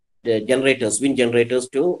asking the generators, wind generators,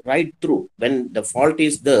 to ride through. When the fault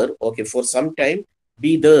is there, okay, for some time,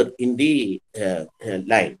 be there in the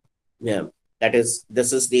line. This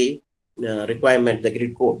is the requirement, the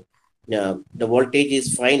grid code. The voltage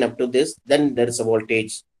is fine up to this, then there is a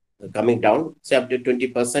voltage coming down, say up to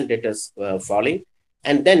 20% it is falling.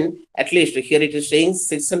 And then at least here it is saying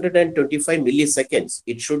 625 milliseconds,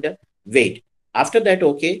 it should wait. After that,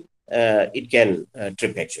 okay, it can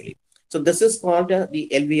trip actually. So this is called the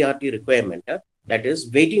LVRT requirement, that is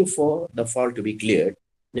waiting for the fault to be cleared.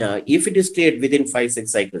 If it is cleared within 5-6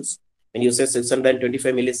 cycles, when you say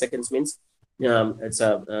 625 milliseconds means it's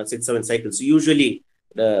 6-7 cycles. So usually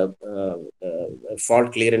the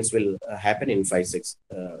fault clearance will happen in 5-6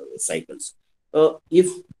 cycles. If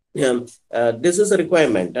this is a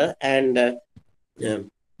requirement, and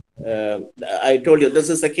I told you this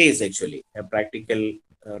is the case actually, a practical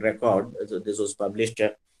record. This was published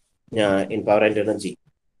in Power and Energy.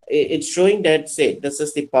 It's showing that, say, this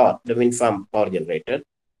is the wind farm power generator.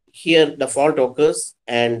 Here the fault occurs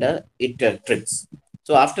and it trips.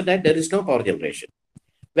 So after that, there is no power generation.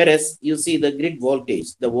 Whereas you see the grid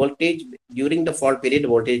voltage, the voltage during the fault period, the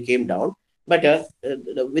voltage came down, but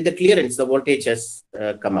with the clearance, the voltage has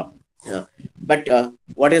come up. But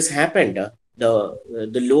what has happened? The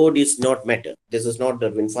load is not met. This is not, the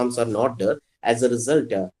wind farms are not there. As a result,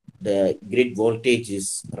 the grid voltage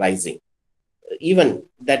is rising. Even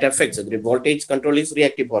that affects the grid voltage control is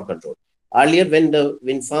reactive power control. Earlier, when the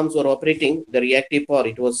wind farms were operating, the reactive power,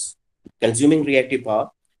 it was consuming reactive power.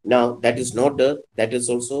 Now that is not there. That is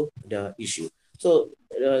also the issue. So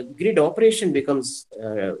grid operation becomes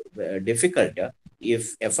difficult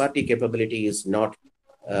if FRT capability is not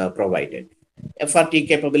provided. FRT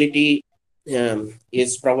capability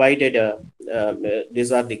is provided.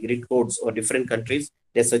 These are the grid codes for different countries.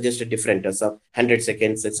 They suggest a different, so 100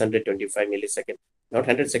 seconds, 625 milliseconds, not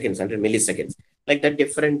 100 seconds, 100 milliseconds. Like that,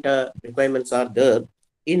 different requirements are there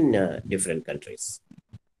in different countries.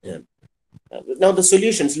 Now the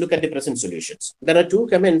solutions, look at the present solutions. There are 2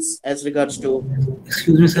 comments as regards to...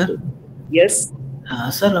 Excuse me, sir. Yes?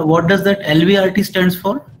 Sir, what does that LVRT stands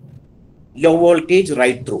for? Low voltage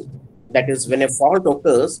ride through. That is, when a fault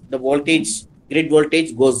occurs, the voltage, grid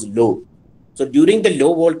voltage goes low. So during the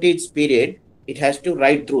low voltage period, it has to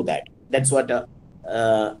ride through that. That's what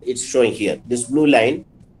it's showing here. This blue line,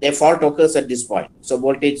 the fault occurs at this point. So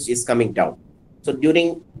voltage is coming down. So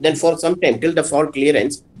then for some time, till the fault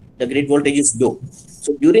clearance, the grid voltage is low.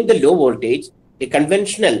 So during the low voltage, the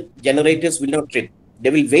conventional generators will not trip.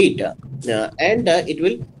 They will wait and it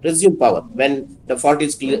will resume power. When the fault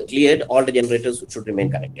is cleared, all the generators should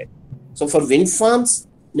remain connected. So for wind farms,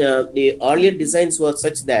 the earlier designs were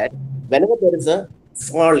such that whenever there is a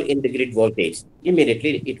fall in the grid voltage,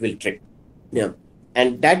 immediately it will trip.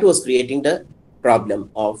 And that was creating the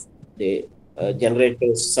problem of the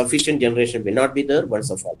generators. Sufficient generation will not be there once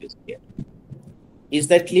the fault is cleared. Is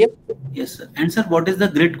that clear? Yes, sir. And sir, what is the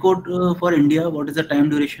grid code for India? What is the time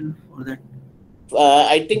duration for that?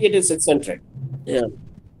 I think it is 600.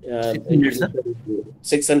 600, sir?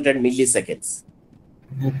 600 milliseconds.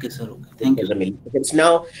 Okay, sir. Okay. Thank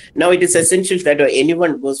you. Now it is essential that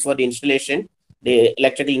anyone goes for the installation, the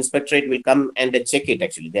electrical inspectorate will come and check it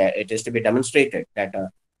actually. It is to be demonstrated that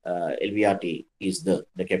LVRT is the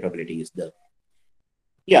capability is there.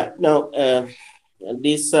 Yeah, now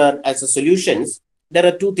these are as a solutions. There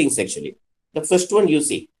are 2 things actually. The first one you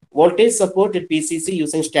see, voltage supported PCC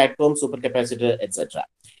using STATCOM, supercapacitor, etc.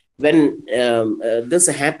 When this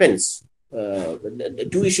happens, the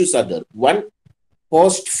 2 issues are there. One,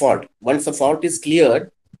 post fault. Once the fault is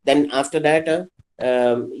cleared, then after that,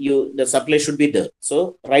 the supply should be there.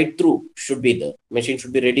 So right through should be there. Machine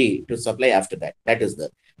should be ready to supply after that. That is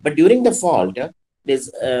there. But during the fault, there's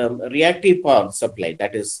reactive power supply.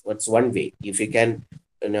 That is what's one way. If you can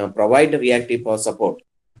provide the reactive power support,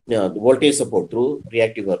 the voltage support through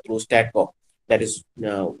reactive or through STATCOM, that is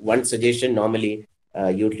one suggestion normally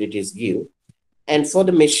utilities give. And for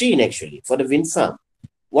the machine actually, for the wind farm,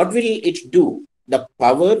 what will it do the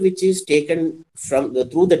power which is taken from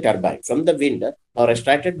through the turbine, from the wind or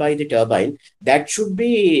extracted by the turbine, that should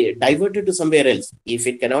be diverted to somewhere else. If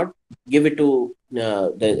it cannot give it to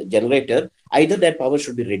the generator, either that power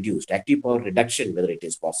should be reduced, active power reduction, whether it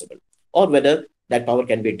is possible, or whether that power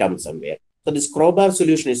can be dumped somewhere. So this crowbar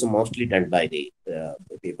solution is mostly done by the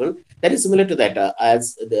people. That is similar to that.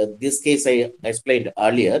 As this case I explained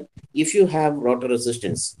earlier, if you have rotor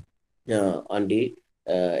resistance on the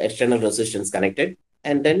external resistance connected,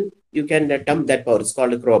 and then you can dump that power. It's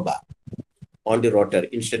called a crowbar on the rotor.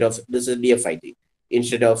 Instead of, this is DFIG,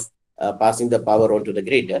 instead of passing the power onto the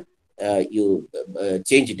grid, you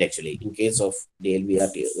change it actually. In case of the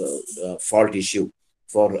LVRT fault issue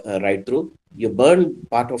for right through, you burn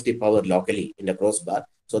part of the power locally in the crossbar,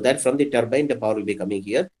 so that from the turbine the power will be coming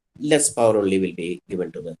here, less power only will be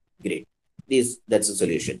given to the grid. That's a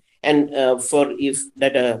solution. And for if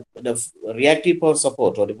that the reactive power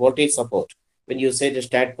support or the voltage support, when you say the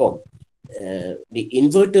STATCOM, the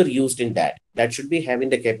inverter used in that should be having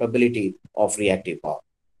the capability of reactive power.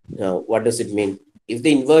 Now, what does it mean? If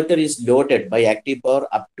the inverter is loaded by active power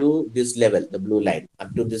up to this level, the blue line,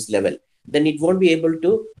 up to this level, then it won't be able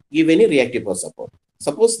to give any reactive power support.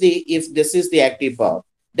 Suppose if this is the active power,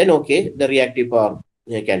 then okay, the reactive power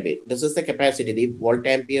can be. This is the capacity, the volt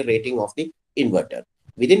ampere rating of the inverter.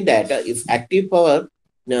 Within that, if active power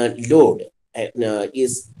load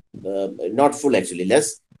is not full, actually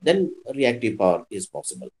less, then reactive power is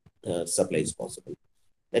possible, supply is possible.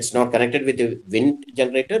 That's not connected with the wind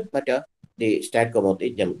generator, but the STATCOM of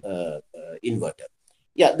the inverter.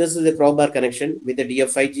 Yeah, this is the crowbar connection. With the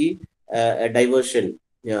DFIG, a diversion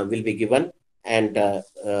will be given, and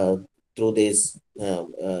through this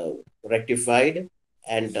rectified,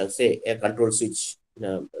 and say a control switch,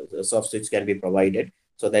 soft switch can be provided,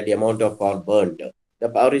 so that the amount of power burnt, the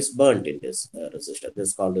power is burnt in this resistor. This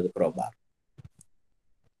is called the crowbar.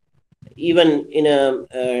 Even in a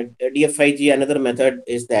DFIG, another method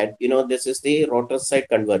is that, this is the rotor side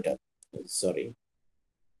converter. Sorry.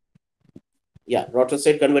 Yeah, rotor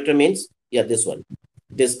side converter means, yeah, this one.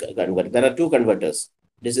 This converter. There are two converters.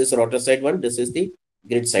 This is rotor side one. This is the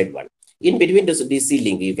grid side one. In between, this DC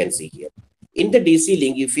link you can see here. In the DC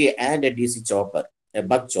link, if you add a DC chopper, a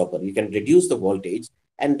buck chopper, you can reduce the voltage,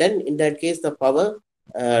 and then in that case, the power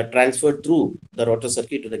transferred through the rotor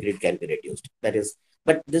circuit to the grid can be reduced. That is,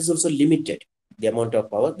 but this is also limited. The amount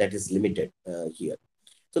of power that is limited here.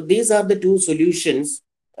 So these are the two solutions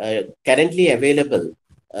currently available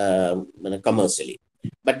commercially.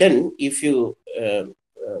 But then, if you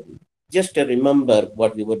just remember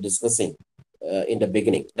what we were discussing in the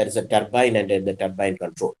beginning, that is a turbine and the turbine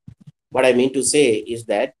control. What I mean to say is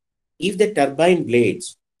that if the turbine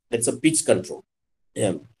blades, that's a pitch control.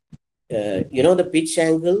 The pitch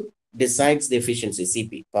angle decides the efficiency,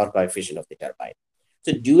 CP, power coefficient of the turbine.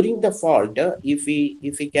 So during the fault, if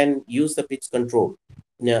we can use the pitch control,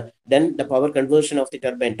 then the power conversion of the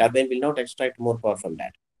turbine will not extract more power from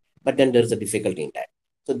that. But then there's a difficulty in that.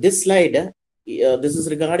 So this slide, this is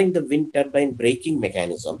regarding the wind turbine braking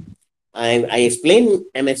mechanism. I'm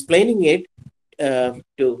explaining it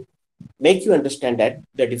to make you understand that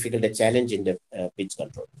the challenge in the pitch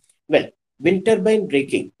control. Well, wind turbine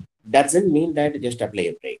braking doesn't mean that just apply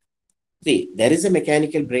a brake. See, there is a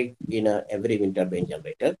mechanical brake in every wind turbine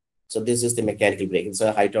generator. So this is the mechanical brake. It's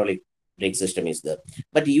a hydraulic brake system is there.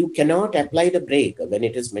 But you cannot apply the brake when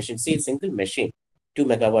it is machined. See, a single machine, 2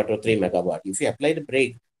 megawatt or 3 megawatt. If you apply the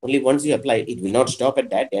brake, only once you apply, it will not stop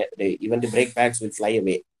at that. Even the brake pads will fly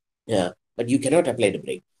away. Yeah, but you cannot apply the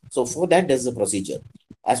brake. So for that, there's a procedure.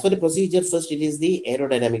 As for the procedure, first it is the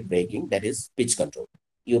aerodynamic braking, that is pitch control.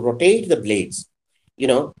 You rotate the blades.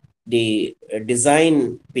 The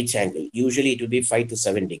design pitch angle, usually it will be 5 to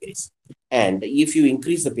 7 degrees. And if you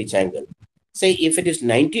increase the pitch angle, say if it is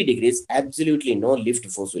 90 degrees, absolutely no lift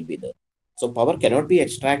force will be there. So power cannot be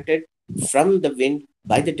extracted from the wind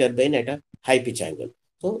by the turbine at a high pitch angle.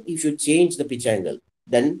 So if you change the pitch angle,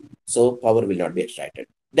 then so power will not be extracted.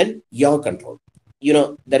 Then yaw control.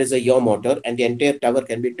 There is a yaw motor and the entire tower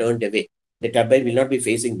can be turned away. The turbine will not be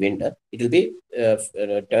facing wind. It will be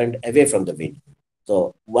turned away from the wind.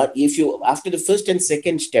 So what if you, after the first and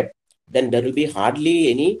second step, then there will be hardly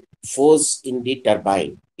any force in the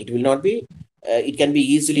turbine. It will not be, it can be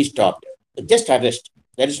easily stopped. Just arrest.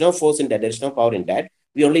 There is no force in that. There is no power in that.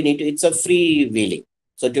 We only need to, it's a free wheeling.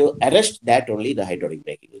 So to arrest that, only the hydraulic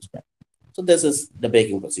braking is done. So this is the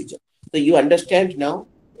braking procedure. So you understand now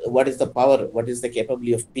what is the power, what is the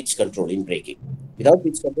capability of pitch control in braking. Without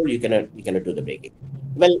pitch control, you cannot do the braking.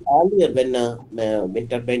 Well, earlier when wind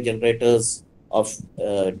turbine generators of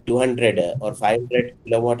 200 or 500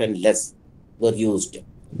 kilowatt and less were used,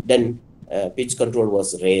 then pitch control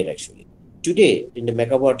was rare actually. Today, in the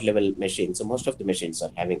megawatt level machines, most of the machines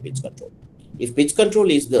are having pitch control. If pitch control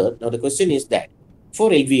is there, now the question is that for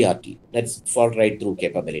LVRT, that's fault right through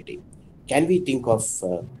capability, can we think of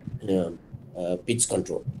pitch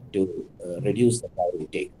control to reduce the power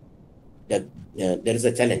intake? There is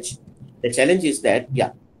a challenge. The challenge is that,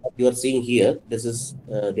 yeah, what you are seeing here, this is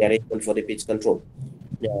the arrangement for the pitch control.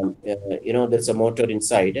 There's a motor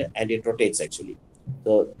inside and it rotates actually.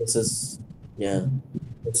 So this is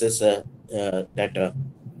that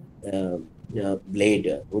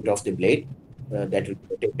blade, root of the blade that will be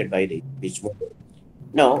rotated by the pitch motor.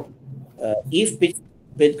 Now, if pitch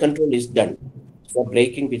control is done, for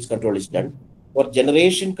braking pitch control is done, for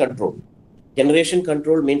generation control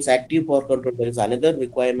means active power control. There is another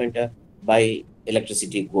requirement by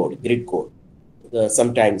electricity code, grid code.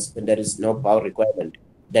 Sometimes when there is no power requirement,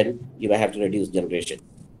 then you may have to reduce generation.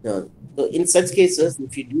 So in such cases,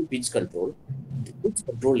 if you do pitch control, the pitch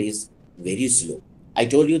control is very slow. I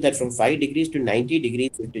told you that from 5 degrees to 90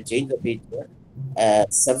 degrees, if you change the pitch,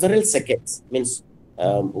 several seconds, means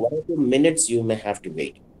 1 or 2 minutes you may have to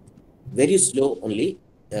wait. Very slow only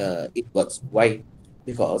it works. Why?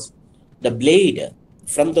 Because the blade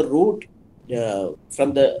from the root,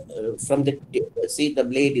 see, the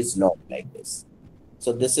blade is long like this.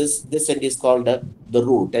 So this end is called the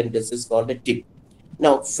root, and this is called the tip.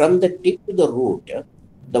 Now, from the tip to the root,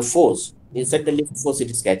 the force, inside the lift force it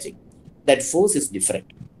is catching, that force is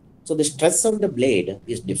different. So the stress on the blade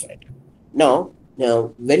is different. Now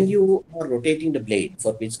when you are rotating the blade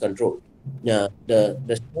for pitch control, the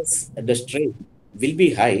stress, the strain will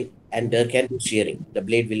be high and there can be shearing. The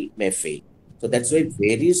blade may fail. So that's why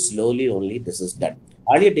very slowly only this is done.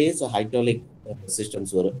 Earlier days, hydraulic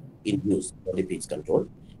systems were in use for the pitch control.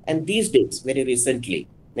 And these days, very recently,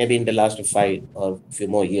 maybe in the last 5 or few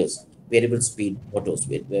more years, variable speed motors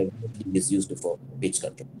is used for pitch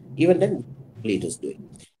control. Even then, it is doing.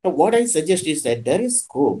 Now, what I suggest is that there is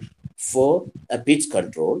scope for a pitch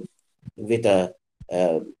control with a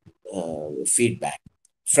feedback.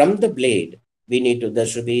 From the blade, there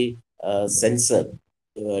should be a sensor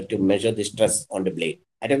to measure the stress on the blade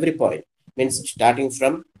at every point. Means starting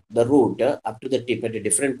from the root up to the tip at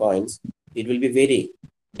different points, it will be varying.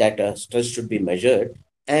 That stress should be measured.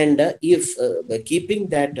 And if by keeping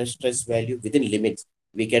that stress value within limits,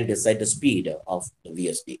 we can decide the speed of the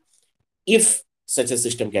VSD. If such a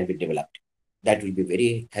system can be developed, that will be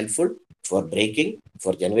very helpful for braking,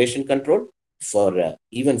 for generation control, for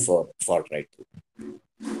even for fault right through.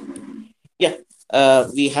 Yeah,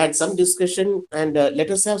 we had some discussion, and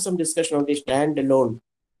let us have some discussion on the standalone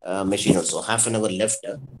machine also. Half an hour left.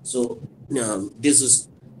 So this is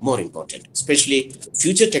more important, especially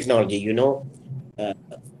future technology,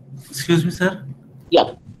 Excuse me, sir.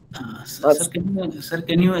 Yeah. Sir,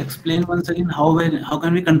 can you explain once again how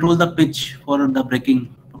can we control the pitch for the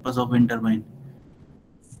braking purpose of wind turbine?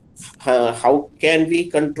 How can we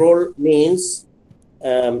control means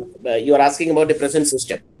you are asking about the present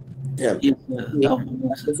system. Yes,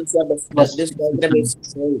 this diagram is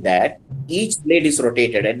showing that each blade is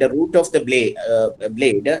rotated. At the root of the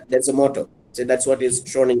blade, there's a motor. So that's what is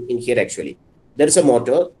shown in here actually. There is a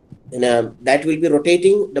motor that will be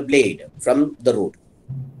rotating the blade from the root.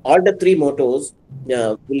 All the 3 motors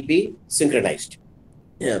will be synchronized.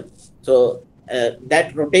 So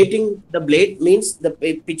that rotating the blade means the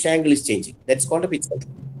pitch angle is changing. That's called a pitch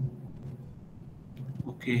control.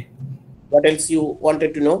 Okay. What else you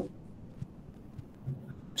wanted to know?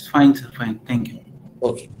 It's fine, sir. Fine. Thank you.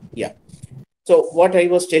 Okay. Yeah. So what I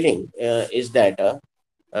was telling is that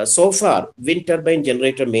so far, wind turbine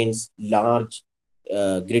generator means large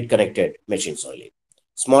grid connected machines only.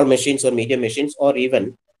 Small machines or medium machines or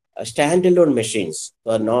even standalone machines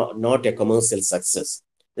are not a commercial success.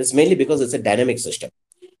 This is mainly because it's a dynamic system.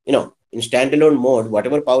 In standalone mode,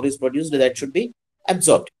 whatever power is produced, that should be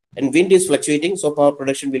absorbed. And wind is fluctuating, so power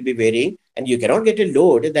production will be varying, and you cannot get a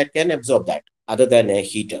load that can absorb that other than a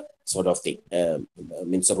heater sort of thing,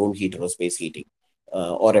 means a room heater or space heating,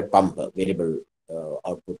 or a pump, a variable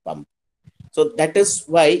output pump. So that is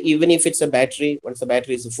why even if it's a battery, once the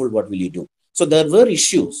battery is full, what will you do? So there were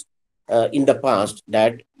issues in the past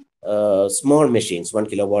that small machines, 1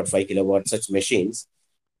 kilowatt, 5 kilowatt, such machines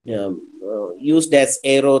used as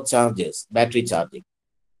aero chargers, battery charging.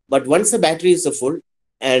 But once the battery is full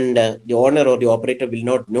and the owner or the operator will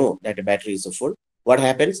not know that the battery is full, what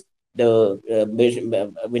happens? The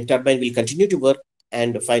wind turbine will continue to work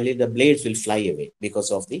and finally the blades will fly away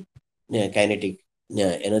because of the kinetic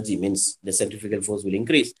energy, means the centrifugal force will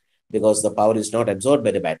increase because the power is not absorbed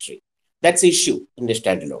by the battery. That's the issue in the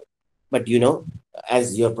standalone. But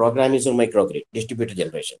as your program is on microgrid, distributed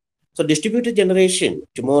generation, So distributed generation,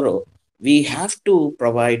 tomorrow, we have to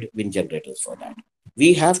provide wind generators for that.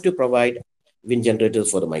 We have to provide wind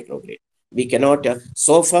generators for the microgrid. We cannot,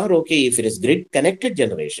 so far, okay, if it is grid connected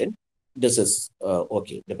generation, this is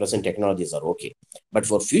okay. The present technologies are okay. But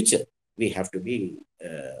for future, we have to be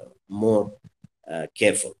more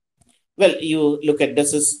careful. Well, you look at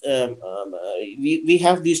this is, we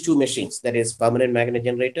have these two machines, that is permanent magnet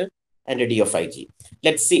generator and a DO5G.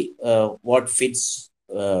 Let's see what fits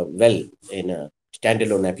well in a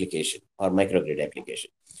standalone application or microgrid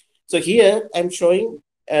application. So here I'm showing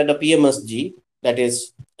the PMSG, that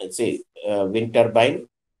is, let's say, wind turbine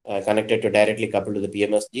connected to directly coupled to the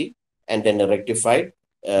PMSG, and then a rectified,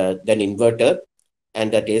 then inverter,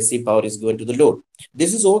 and that AC power is going to the load.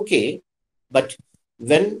 This is okay, but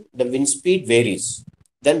when the wind speed varies,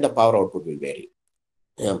 then the power output will vary.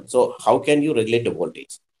 So how can you regulate the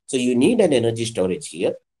voltage? So you need an energy storage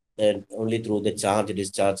here, and only through the charge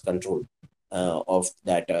discharge control of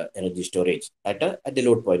that energy storage at the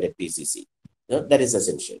load point at PCC. That is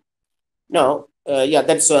essential. Now, yeah,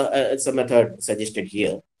 that's it's a method suggested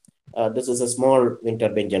here. This is a small wind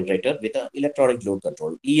turbine generator with an electronic load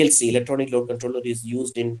control. ELC, electronic load controller, is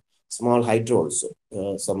used in small hydros.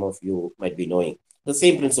 Some of you might be knowing. The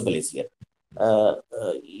same principle is here.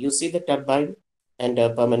 You see the turbine and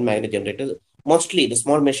permanent magnet generator. Mostly the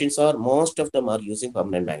small machines most of them are using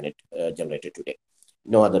permanent magnet generator today.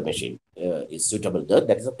 No other machine is suitable there.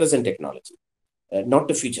 That is a present technology, not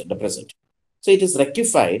the future, the present. So it is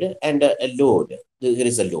rectified and a load. There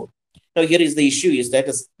is a load. Now here is the issue is that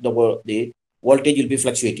the voltage will be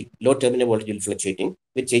fluctuating. Low terminal voltage will be fluctuating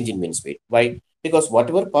with change in wind speed. Why? Because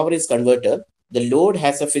whatever power is converted, the load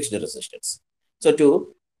has a fixed resistance. So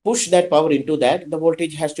to push that power into that, the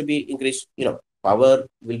voltage has to be increased. Power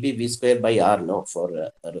will be V square by R now for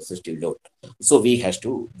a resistive load. So V has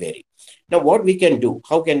to vary. Now what we can do,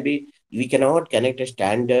 how can we cannot connect a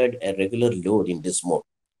standard, a regular load in this mode.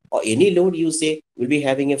 Or any load you say will be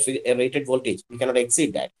having a rated voltage. We cannot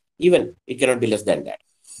exceed that. Even it cannot be less than that.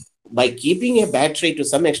 By keeping a battery to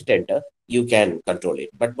some extent, you can control it.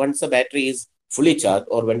 But once the battery is fully charged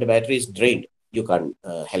or when the battery is drained, you can't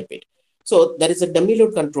help it. So there is a dummy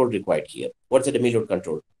load control required here. What's a dummy load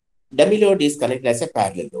control? Dummy load is connected as a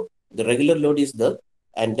parallel load. The regular load is there,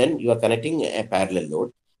 and then you are connecting a parallel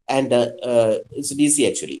load. And it's DC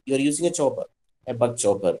actually. You are using a chopper. A buck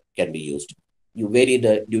chopper can be used. You vary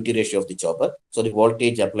the duty ratio of the chopper. So the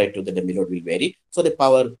voltage applied to the dummy load will vary. So the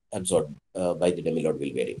power absorbed by the dummy load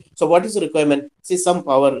will vary. So what is the requirement? See, some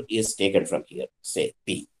power is taken from here, say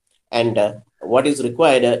P. And what is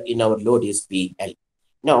required in our load is PL.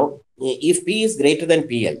 Now, if P is greater than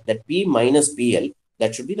PL, that P minus PL,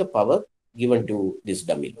 that should be the power given to this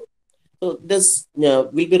dummy load. So this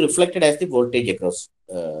will be reflected as the voltage across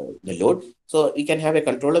the load. So we can have a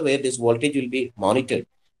controller where this voltage will be monitored.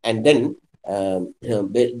 And then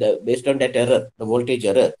based on that error, the voltage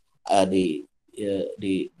error, the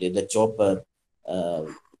chopper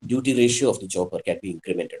duty ratio of the chopper can be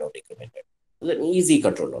incremented or decremented. It's an easy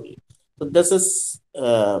control only. So this is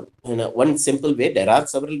one simple way. There are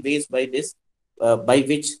several ways by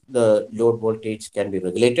which the load voltage can be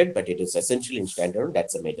regulated, but it is essential in standard.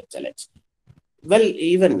 That's a major challenge. Well,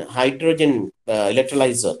 even hydrogen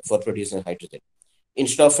electrolyzer for producing hydrogen.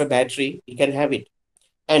 Instead of a battery, you can have it.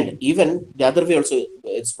 And even the other way also,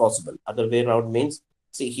 it's possible. Other way around means,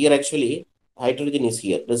 see here actually, hydrogen is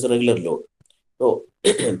here. There's a regular load. So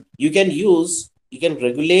you can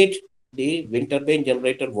regulate the wind turbine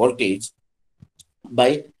generator voltage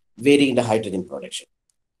by varying the hydrogen production.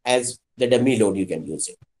 As the dummy load, you can use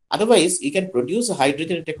it. Otherwise, you can produce a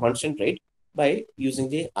hydrogen at a constant rate by using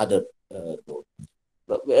the other load.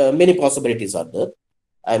 Many possibilities are there.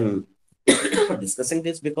 I'm discussing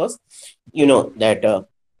this because you know that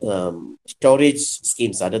storage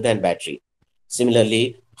schemes other than battery.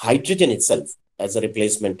 Similarly, hydrogen itself as a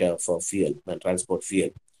replacement for fuel, transport fuel.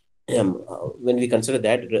 When we consider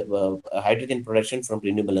that hydrogen production from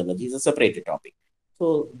renewable energy is a separate topic.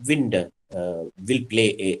 So wind will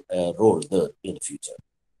play a role there in the future.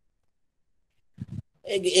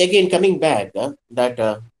 Again, coming back, that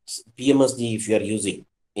PMSG, if you are using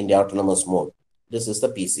in the autonomous mode, this is the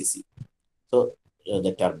PCC. So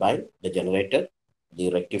the turbine, the generator, the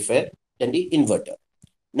rectifier, and the inverter.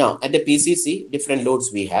 Now, at the PCC, different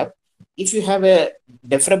loads we have. If you have a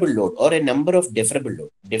deferable load or a number of deferable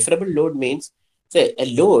load, deferable load means, say, a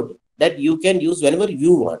load that you can use whenever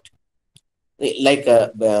you want, like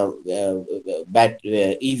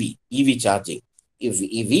EV charging. If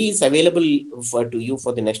EV is available to you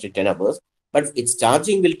for the next 10 hours, but its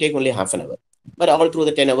charging will take only half an hour. But all through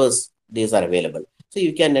the 10 hours, these are available. So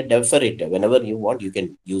you can defer it whenever you want, you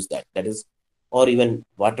can use that. That is, or even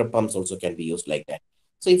water pumps also can be used like that.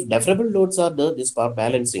 So if deferable loads are there, this power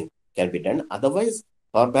balancing can be done. Otherwise,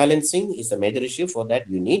 power balancing is a major issue. For that,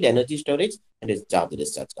 you need energy storage and it's charge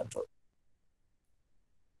discharge control.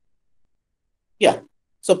 Yeah.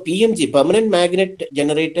 So PMG, permanent magnet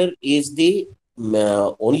generator, is the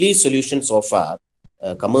only solution so far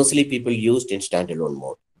commercially people used in standalone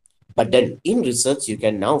mode. But then in research, you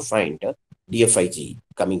can now find DFIG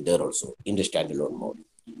coming there also in the standalone mode.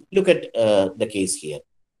 Look at the case here.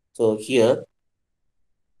 So here,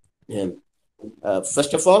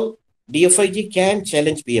 first of all, DFIG can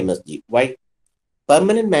challenge PMSG. Why?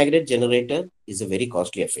 Permanent magnet generator is a very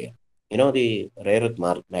costly affair. You know, the rare earth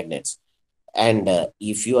magnets. And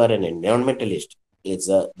if you are an environmentalist,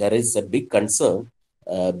 there is a big concern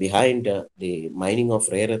behind the mining of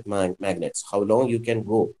rare earth magnets. How long you can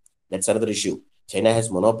go? That's another issue. China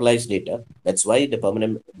has monopolized data. That's why the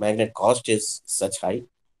permanent magnet cost is such high.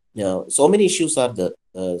 Now, so many issues are the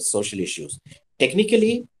social issues.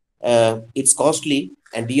 Technically, it's costly,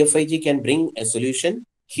 and DFIG can bring a solution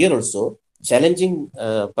here also, challenging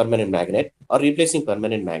permanent magnet or replacing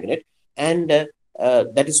permanent magnet, and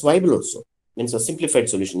that is viable also. Means a simplified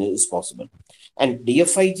solution is possible. And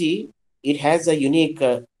DFIG, it has a unique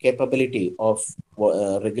capability of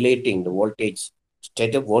regulating the voltage,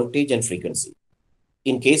 stator voltage and frequency.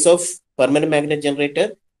 In case of permanent magnet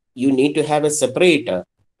generator, you need to have a separate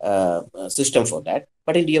system for that.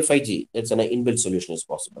 But in DFIG, it's an inbuilt solution is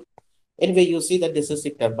possible. Anyway, you see that this is the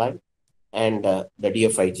turbine and the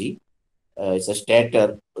DFIG. It's a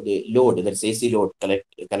stator, the load, that's AC load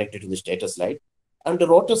connected to the stator slide. On the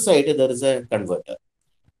rotor side, there is a converter.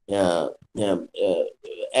 And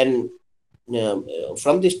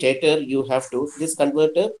from the stator, you have to, this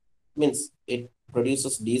converter means it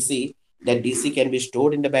produces DC. That DC can be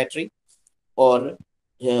stored in the battery, or,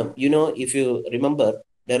 you know, if you remember,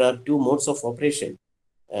 there are two modes of operation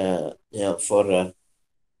for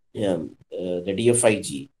the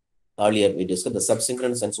DFIG. Earlier, we discussed the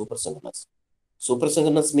subsynchronous and supersynchronous.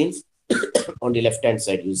 Supersynchronous means on the left-hand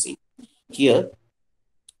side, you see here,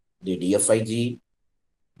 the DFIG,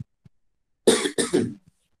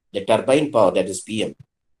 the turbine power, that is PM.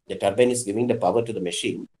 The turbine is giving the power to the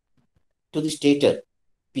machine. To the stator,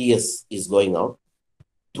 PS is going out.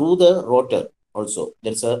 Through the rotor also,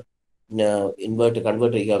 there's a inverter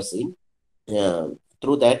converter you have seen.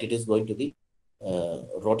 Through that, it is going to the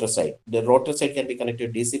rotor side. The rotor side can be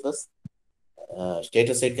connected to DC bus.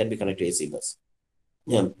 Stator side can be connected to AC bus.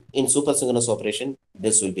 In supersynchronous operation,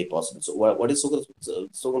 this will be possible. So what is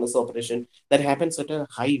supersynchronous operation? That happens at a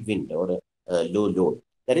high wind or a low load.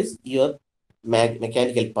 That is, your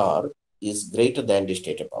mechanical power is greater than the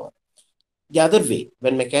stator power. The other way,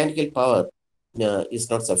 when mechanical power is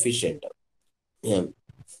not sufficient,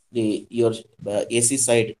 your AC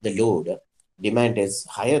side, the load demand is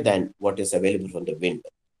higher than what is available from the wind.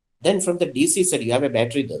 Then from the DC side, you have a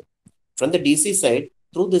battery there. From the DC side,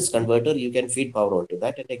 through this converter, you can feed power onto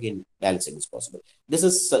that, and again, balancing is possible. This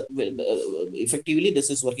is effectively, this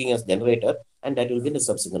is working as generator, and that will be the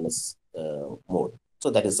subsynchronous mode. So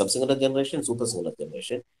that is subsynchronous generation, supersynchronous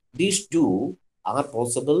generation. These two are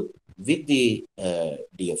possible with the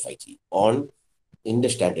DFIG in the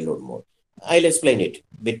standalone mode. I'll explain it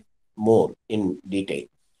a bit more in detail.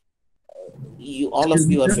 All of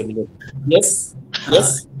you are familiar. Yes.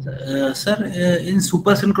 Yes. Sir, in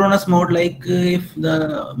supersynchronous mode, like if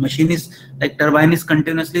the machine is, like turbine is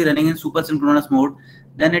continuously running in supersynchronous mode,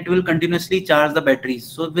 then it will continuously charge the batteries.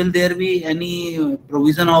 So will there be any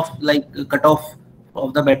provision of like cutoff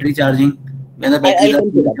of the battery charging? When the batteries I'll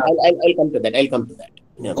come to that. I'll come to that.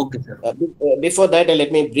 Yeah. Okay, sir. Before that,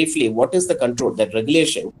 let me briefly, what is the control, that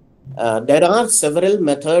regulation? There are several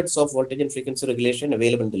methods of voltage and frequency regulation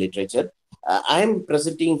available in the literature. I am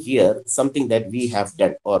presenting here something that we have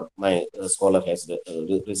done, or my scholar has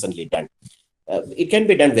recently done. It can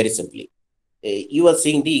be done very simply. You are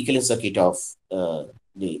seeing the equivalent circuit of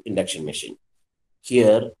the induction machine.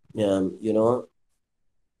 Here, you know,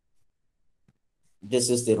 this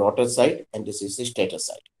is the rotor side and this is the stator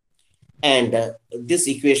side. And this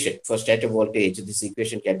equation for stator voltage, this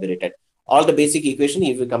equation can be written. All the basic equation,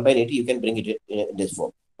 if you combine it, you can bring it in this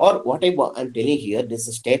form. Or what I'm telling here, this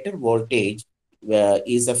stator voltage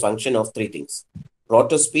is a function of three things: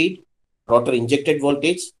 rotor speed, rotor injected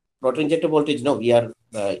voltage. Rotor injected voltage, no, we are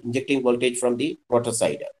injecting voltage from the rotor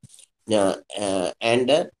side, and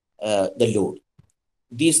the load.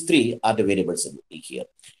 These three are the variables here.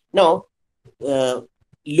 Now,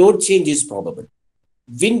 load change is probable.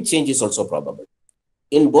 Wind change is also probable.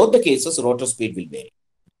 In both the cases, rotor speed will vary.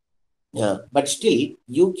 But still,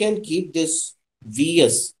 you can keep this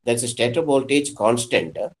Vs, that's a stator voltage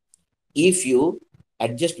constant, if you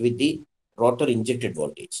adjust with the rotor injected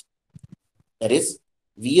voltage. That is,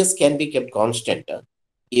 Vs can be kept constant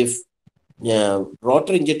if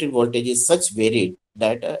rotor injected voltage is such varied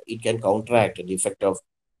that it can counteract the effect of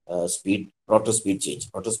rotor speed change.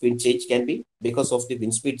 Rotor speed change can be because of the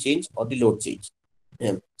wind speed change or the load change.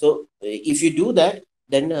 So if you do that,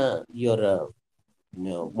 then your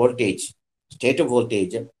voltage, stator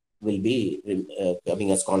voltage will be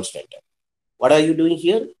coming as constant. What are you doing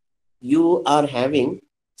here? You are having,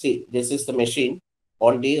 see, this is the machine.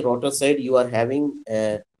 On the rotor side, you are having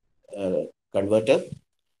a converter.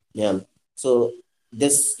 Yeah. So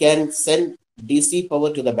this can send DC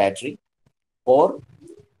power to the battery, or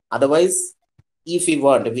otherwise, if we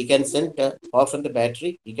want, we can send power from the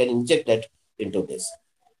battery. We can inject that into this.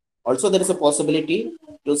 Also, there is a possibility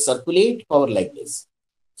to circulate power like this.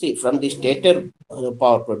 See, from the stator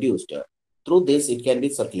power produced, through this, it can be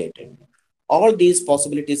circulated. All these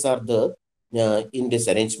possibilities are there in this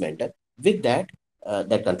arrangement. With that,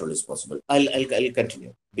 that control is possible. I'll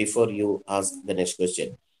continue before you ask the next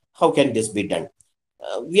question. How can this be done?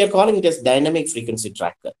 We are calling it as dynamic frequency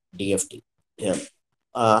tracker, DFT. Yeah.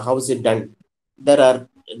 How is it done?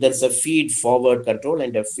 There's a feed forward control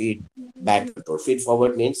and a feed back control. Feed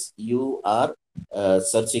forward means you are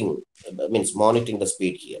means monitoring the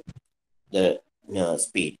speed here, the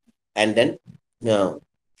speed, and then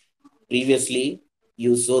previously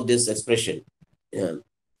you saw this expression.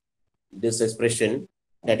 This expression,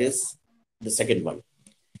 that is the second one.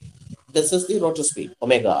 This is the rotor speed,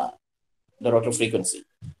 omega, the rotor frequency.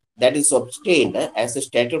 That is obtained as a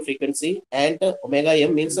stator frequency, and omega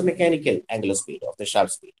m means the mechanical angular speed of the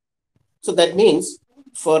shaft speed. So that means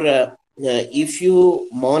for if you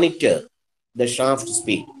monitor the shaft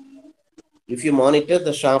speed,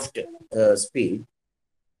 speed,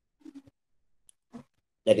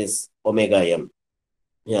 that is omega m,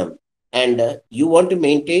 yeah, and you want to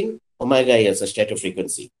maintain omega as a stator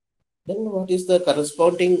frequency, then what is the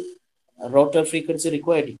corresponding rotor frequency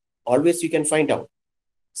required? Always you can find out.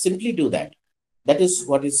 Simply do that. That is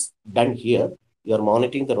what is done here. You are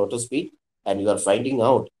monitoring the rotor speed and you are finding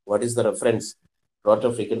out what is the reference,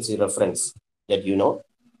 rotor frequency reference that you know.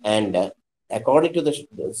 And according to the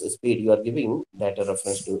speed, you are giving that a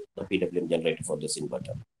reference to the PWM generator for this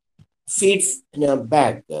inverter. Feed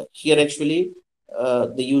back. Here actually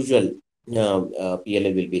the usual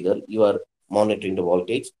PLA will be there. You are monitoring the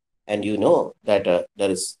voltage and you know that there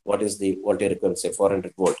is, what is the voltage required, say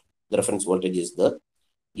 400 volt. The reference voltage is there.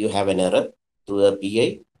 You have an error through a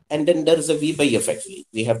PI, and then there is a V by F actually.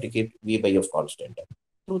 We have to keep V by F constant.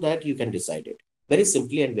 Through that, you can decide it. Very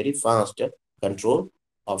simply and very fast control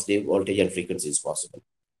of the voltage and frequency is possible.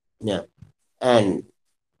 Yeah. And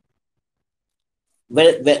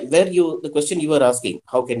the question you were asking,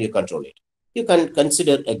 how can you control it? You can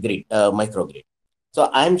consider a grid, microgrid. So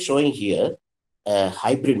I'm showing here a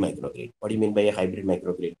hybrid microgrid. What do you mean by a hybrid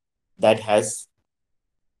microgrid? That has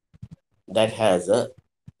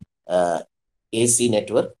a AC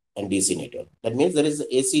network and DC network. That means there is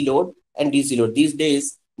AC load and DC load. These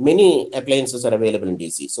days, many appliances are available in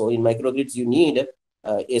DC. So in microgrids, you need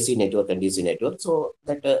AC network and DC network. So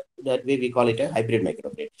that way we call it a hybrid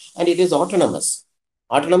microgrid. And it is autonomous.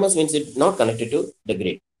 Autonomous means it's not connected to the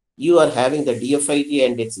grid. You are having the DFIG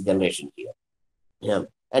and its generation here. Yeah.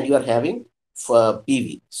 And you are having for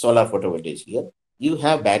PV, solar photovoltaic here. You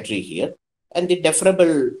have battery here. And the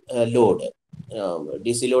deferrable load,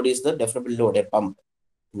 DC load is the deferrable load, a pump.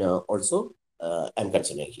 Also, I'm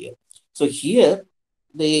considering here. So here,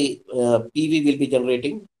 the PV will be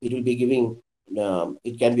generating. It will be giving.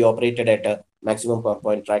 It can be operated at a maximum power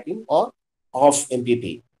point tracking or off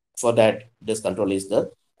MPP. For that, this control is there.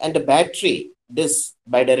 And the battery, this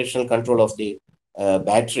bidirectional control of the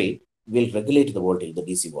battery will regulate the voltage, the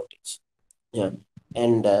DC voltage. Yeah.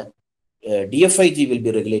 And DFIG will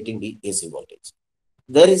be regulating the AC voltage.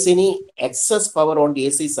 There is any excess power on the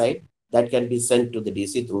AC side that can be sent to the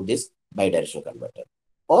DC through this bidirectional converter.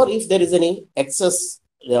 Or if there is any excess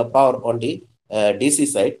power on the DC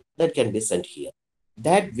side, that can be sent here.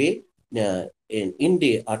 That way, in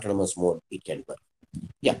the autonomous mode, it can work.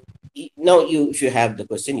 Yeah. Now, if you have the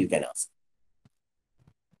question, you can ask.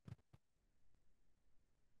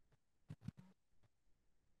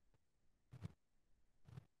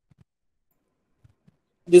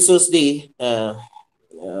 This was the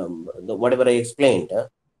whatever I explained,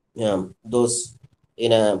 those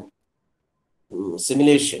in a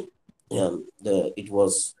simulation, it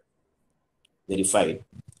was verified.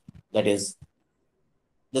 That is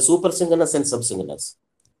the supersynchronous and subsynchronous.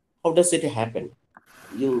 How does it happen?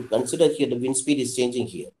 You consider here the wind speed is changing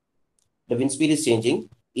here. the wind speed is changing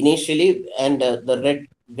initially, and the red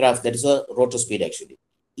graph, that is a rotor speed actually.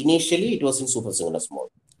 Initially, it was in supersynchronous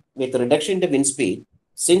mode. With reduction in the wind speed,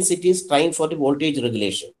 since it is trying for the voltage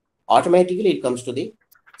regulation, automatically it comes to the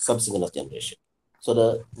subsynchronous generation. So the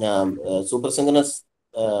supersynchronous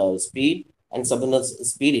speed and subsynchronous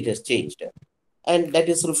speed, it has changed. And that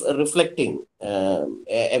is reflecting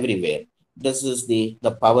everywhere. This is the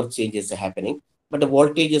power changes are happening, but the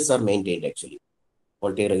voltages are maintained actually.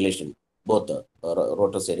 Voltage regulation, both the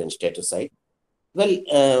rotor side and stator side. Well,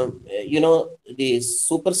 the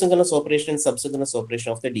supersynchronous operation and subsynchronous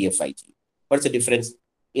operation of the DFIG. What's the difference?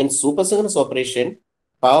 In supersynchronous operation,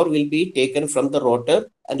 power will be taken from the rotor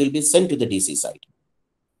and will be sent to the DC side,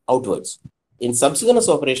 outwards. In subsynchronous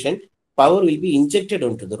operation, power will be injected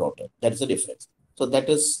onto the rotor. That is the difference. So that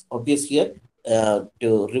is obvious here.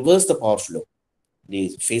 To reverse the power flow, the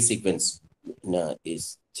phase sequence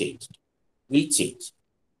is changed, will change.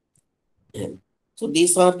 So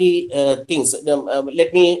these are the things. Let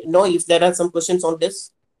me know if there are some questions on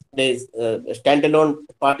this. The standalone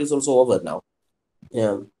part is also over now.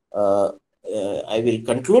 I will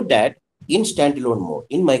conclude that in standalone mode,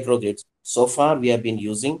 in microgrids, so far we have been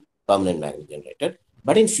using permanent magnet generator,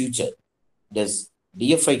 but in future, this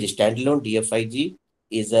DFIG, standalone DFIG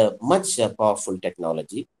is a much powerful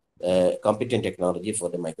technology, competent technology for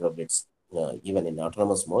the microgrids, even in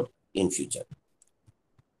autonomous mode in future.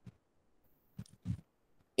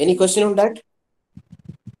 Any question on that?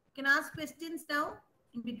 Can I ask questions now?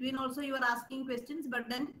 In between also you are asking questions, but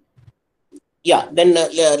then... Yeah, then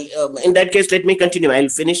in that case, let me continue. I'll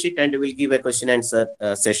finish it and we'll give a question answer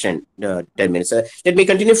session, 10 minutes. Let me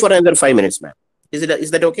continue for another 5 minutes, ma'am.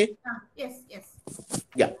 Is that okay? Yes, yes.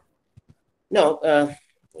 Yeah. Now,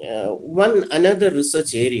 another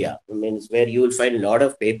research area means where you will find a lot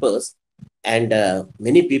of papers and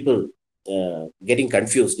many people getting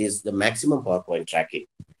confused is the maximum power point tracking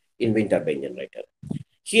in wind turbine generator.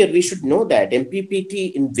 Here we should know that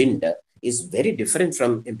MPPT in wind is very different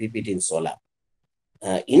from MPPT in solar.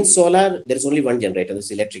 In solar, there is only one generator,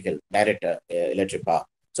 this electrical, direct electric power.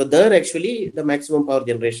 So there actually the maximum power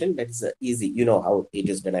generation, that's easy. You know how it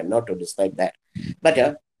is done. I'm not to describe that.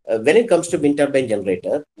 But when it comes to wind turbine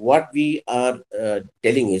generator, what we are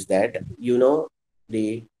telling is that,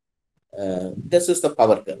 this is the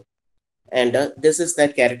power curve. And this is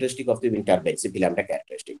that characteristic of the wind turbine, CP lambda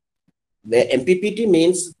characteristic. Where MPPT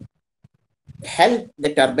means help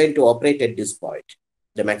the turbine to operate at this point,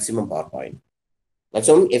 the maximum power point.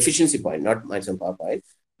 Maximum efficiency point, not maximum power point.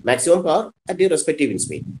 Maximum power at the respective wind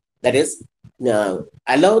speed. That is,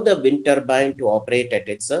 allow the wind turbine to operate at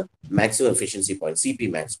its maximum efficiency point,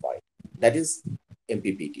 CP max point. That is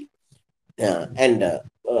MPPT.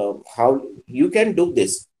 How you can do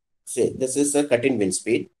this? Say, this is a cut-in wind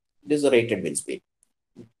speed. This is a rated wind speed.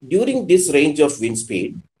 During this range of wind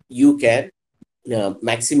speed, you can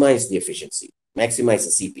maximize the efficiency, maximize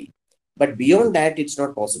the CP. But beyond that, it's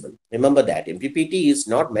not possible. Remember that MPPT is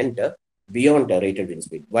not meant beyond the rated wind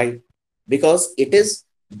speed. Why? Because it is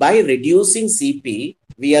by reducing CP,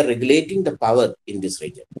 we are regulating the power in this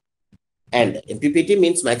region. And MPPT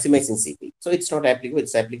means maximizing CP. So it's not applicable.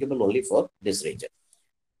 It's applicable only for this region.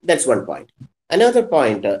 That's one point. Another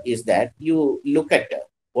point is that you look at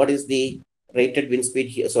what is the rated wind speed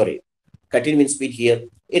here. Sorry, cut-in wind speed here.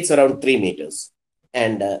 It's around 3 meters.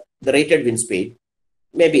 And the rated wind speed,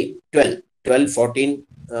 maybe 12, 14,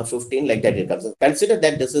 15, like that it comes. Consider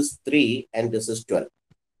that this is 3 and this is 12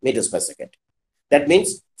 meters per second. That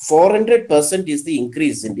means 400% is the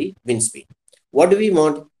increase in the wind speed. What do we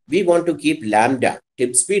want? We want to keep lambda,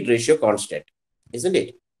 tip speed ratio constant, isn't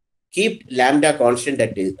it? Keep lambda constant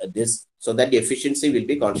at this so that the efficiency will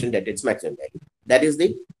be constant at its maximum value. That is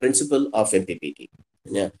the principle of MPPT.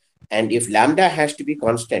 Yeah. And if lambda has to be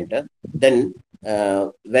constant, then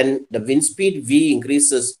when the wind speed V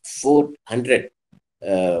increases 400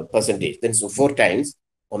 percentage, then so 4 times,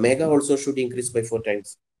 omega also should increase by 4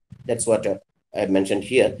 times. That's what I mentioned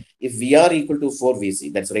here. If VR equal to 4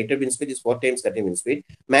 VC, that's rated wind speed is 4 times cut-in wind speed.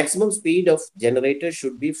 Maximum speed of generator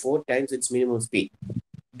should be 4 times its minimum speed.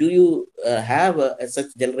 Do you have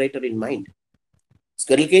such generator in mind?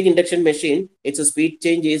 Squirrel cage induction machine, its a speed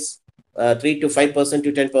change is 3 to 5%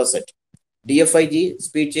 to 10%. DFIG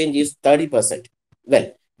speed change is 30%.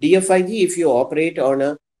 Well, DFIG, if you operate on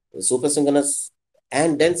a supersynchronous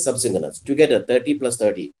and then subsynchronous, together 30 plus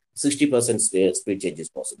 30, 60% speed change is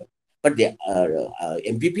possible. But the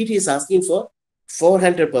MPPT is asking for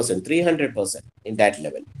 400%, 300% in that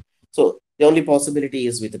level. So the only possibility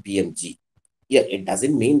is with the PMG. Yeah, it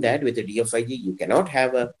doesn't mean that with the DFIG you cannot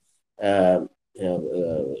have a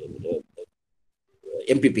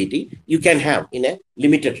MPPT. You can have in a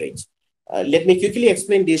limited range. Let me quickly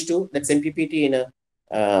explain these two. That's MPPT in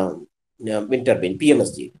a wind turbine,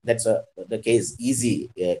 PMSG. That's the case, easy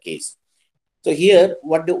case. So here,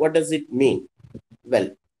 what does it mean?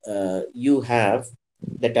 Well, you have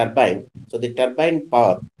the turbine. So the turbine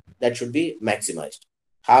power that should be maximized.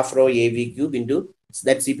 Half rho AV cube into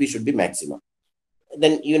that CP should be maximum.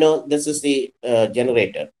 Then, this is the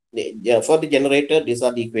generator. For the generator, these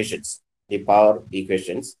are the equations, the power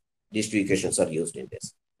equations. These two equations are used in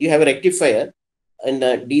this. You have a rectifier, and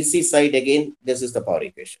the DC side again, this is the power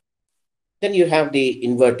equation. Then you have the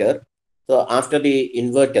inverter. So after the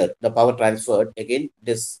inverter, the power transferred, again,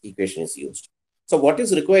 this equation is used. So what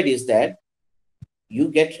is required is that you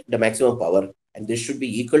get the maximum power, and this should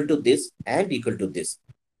be equal to this and equal to this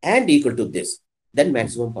and equal to this. Then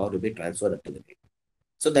maximum power will be transferred up to the grid.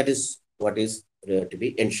 So that is what is to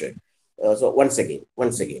be ensured. So once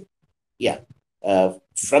again, yeah.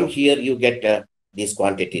 From here, you get these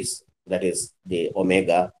quantities, that is the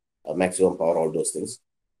omega, maximum power, all those things.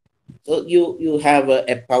 So you have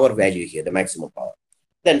a power value here, the maximum power.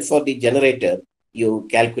 Then for the generator, you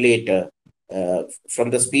calculate from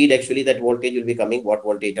the speed, actually, that voltage will be coming, what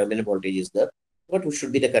voltage, terminal voltage is there, what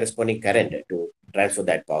should be the corresponding current to transfer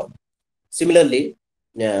that power. Similarly,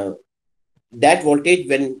 that voltage,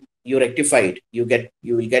 when you rectify it, you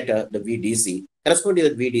will get the VDC. Corresponding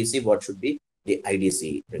to the VDC, what should be the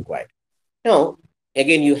IDC required. Now,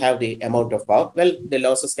 again, you have the amount of power. Well, the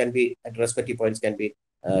losses can be at respective points can be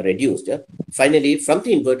reduced. Finally, from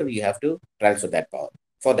the inverter, you have to transfer that power.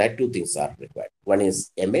 For that, two things are required. One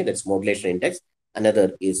is MA, that's modulation index.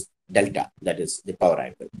 Another is delta, that is the power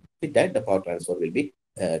angle. With that, the power transfer will be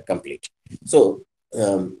complete. So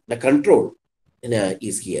the control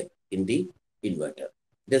is here in the inverter.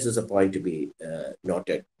 This is a point to be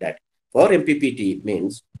noted, that for MPPT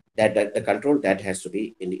means that the control that has to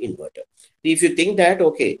be in the inverter. If you think that,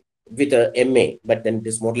 okay, with a MA, but then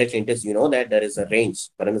this modulation index, you know that there is a range,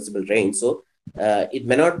 permissible range. So it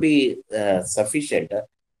may not be sufficient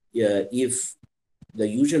if the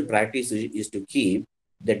usual practice is to keep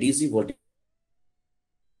the DC voltage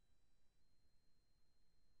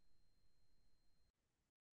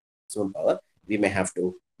maximum power. We may have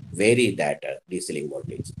to vary that DC ceiling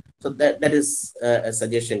voltage. So that is a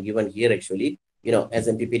suggestion given here, actually, as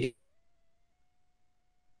MPPT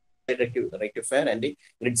rectifier and the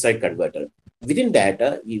grid side converter. Within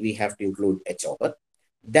that, we have to include a chopper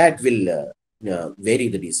that will vary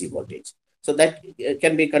the DC voltage. So that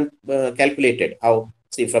can be calculated. How,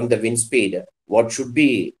 see, from the wind speed, what should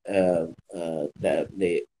be the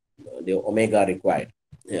omega required.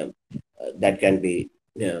 That can be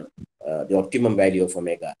the optimum value of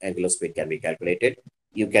omega, angular speed, can be calculated.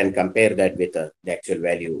 You can compare that with the actual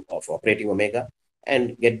value of operating omega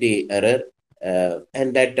and get the error.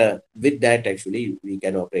 And that with that, actually, we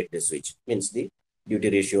can operate the switch. Means the duty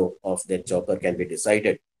ratio of the chopper can be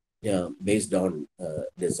decided based on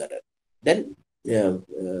this error. Then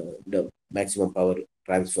the maximum power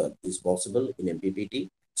transfer is possible in MPPT,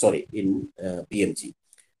 in PMG.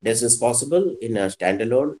 This is possible in a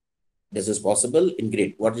standalone. This is possible in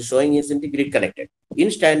grid. What is showing is in the grid connected. In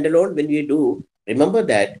standalone, when we do, remember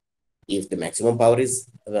that if the maximum power is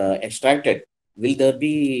extracted, will there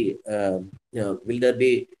be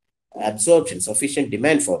absorption, sufficient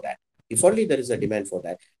demand for that? If only there is a demand for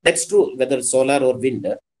that. That's true whether solar or wind.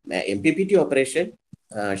 MPPT operation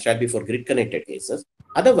shall be for grid connected cases.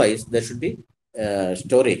 Otherwise, there should be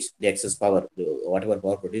storage. The excess power, whatever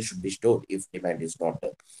power produced, should be stored if demand is not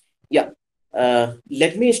there. Yeah.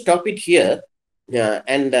 Let me stop it here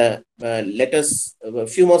and let us, a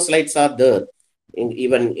few more slides are there in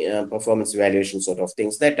even performance evaluation sort of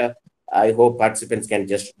things that I hope participants can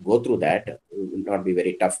just go through that. It will not be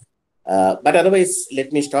very tough. But otherwise,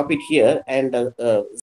 let me stop it here and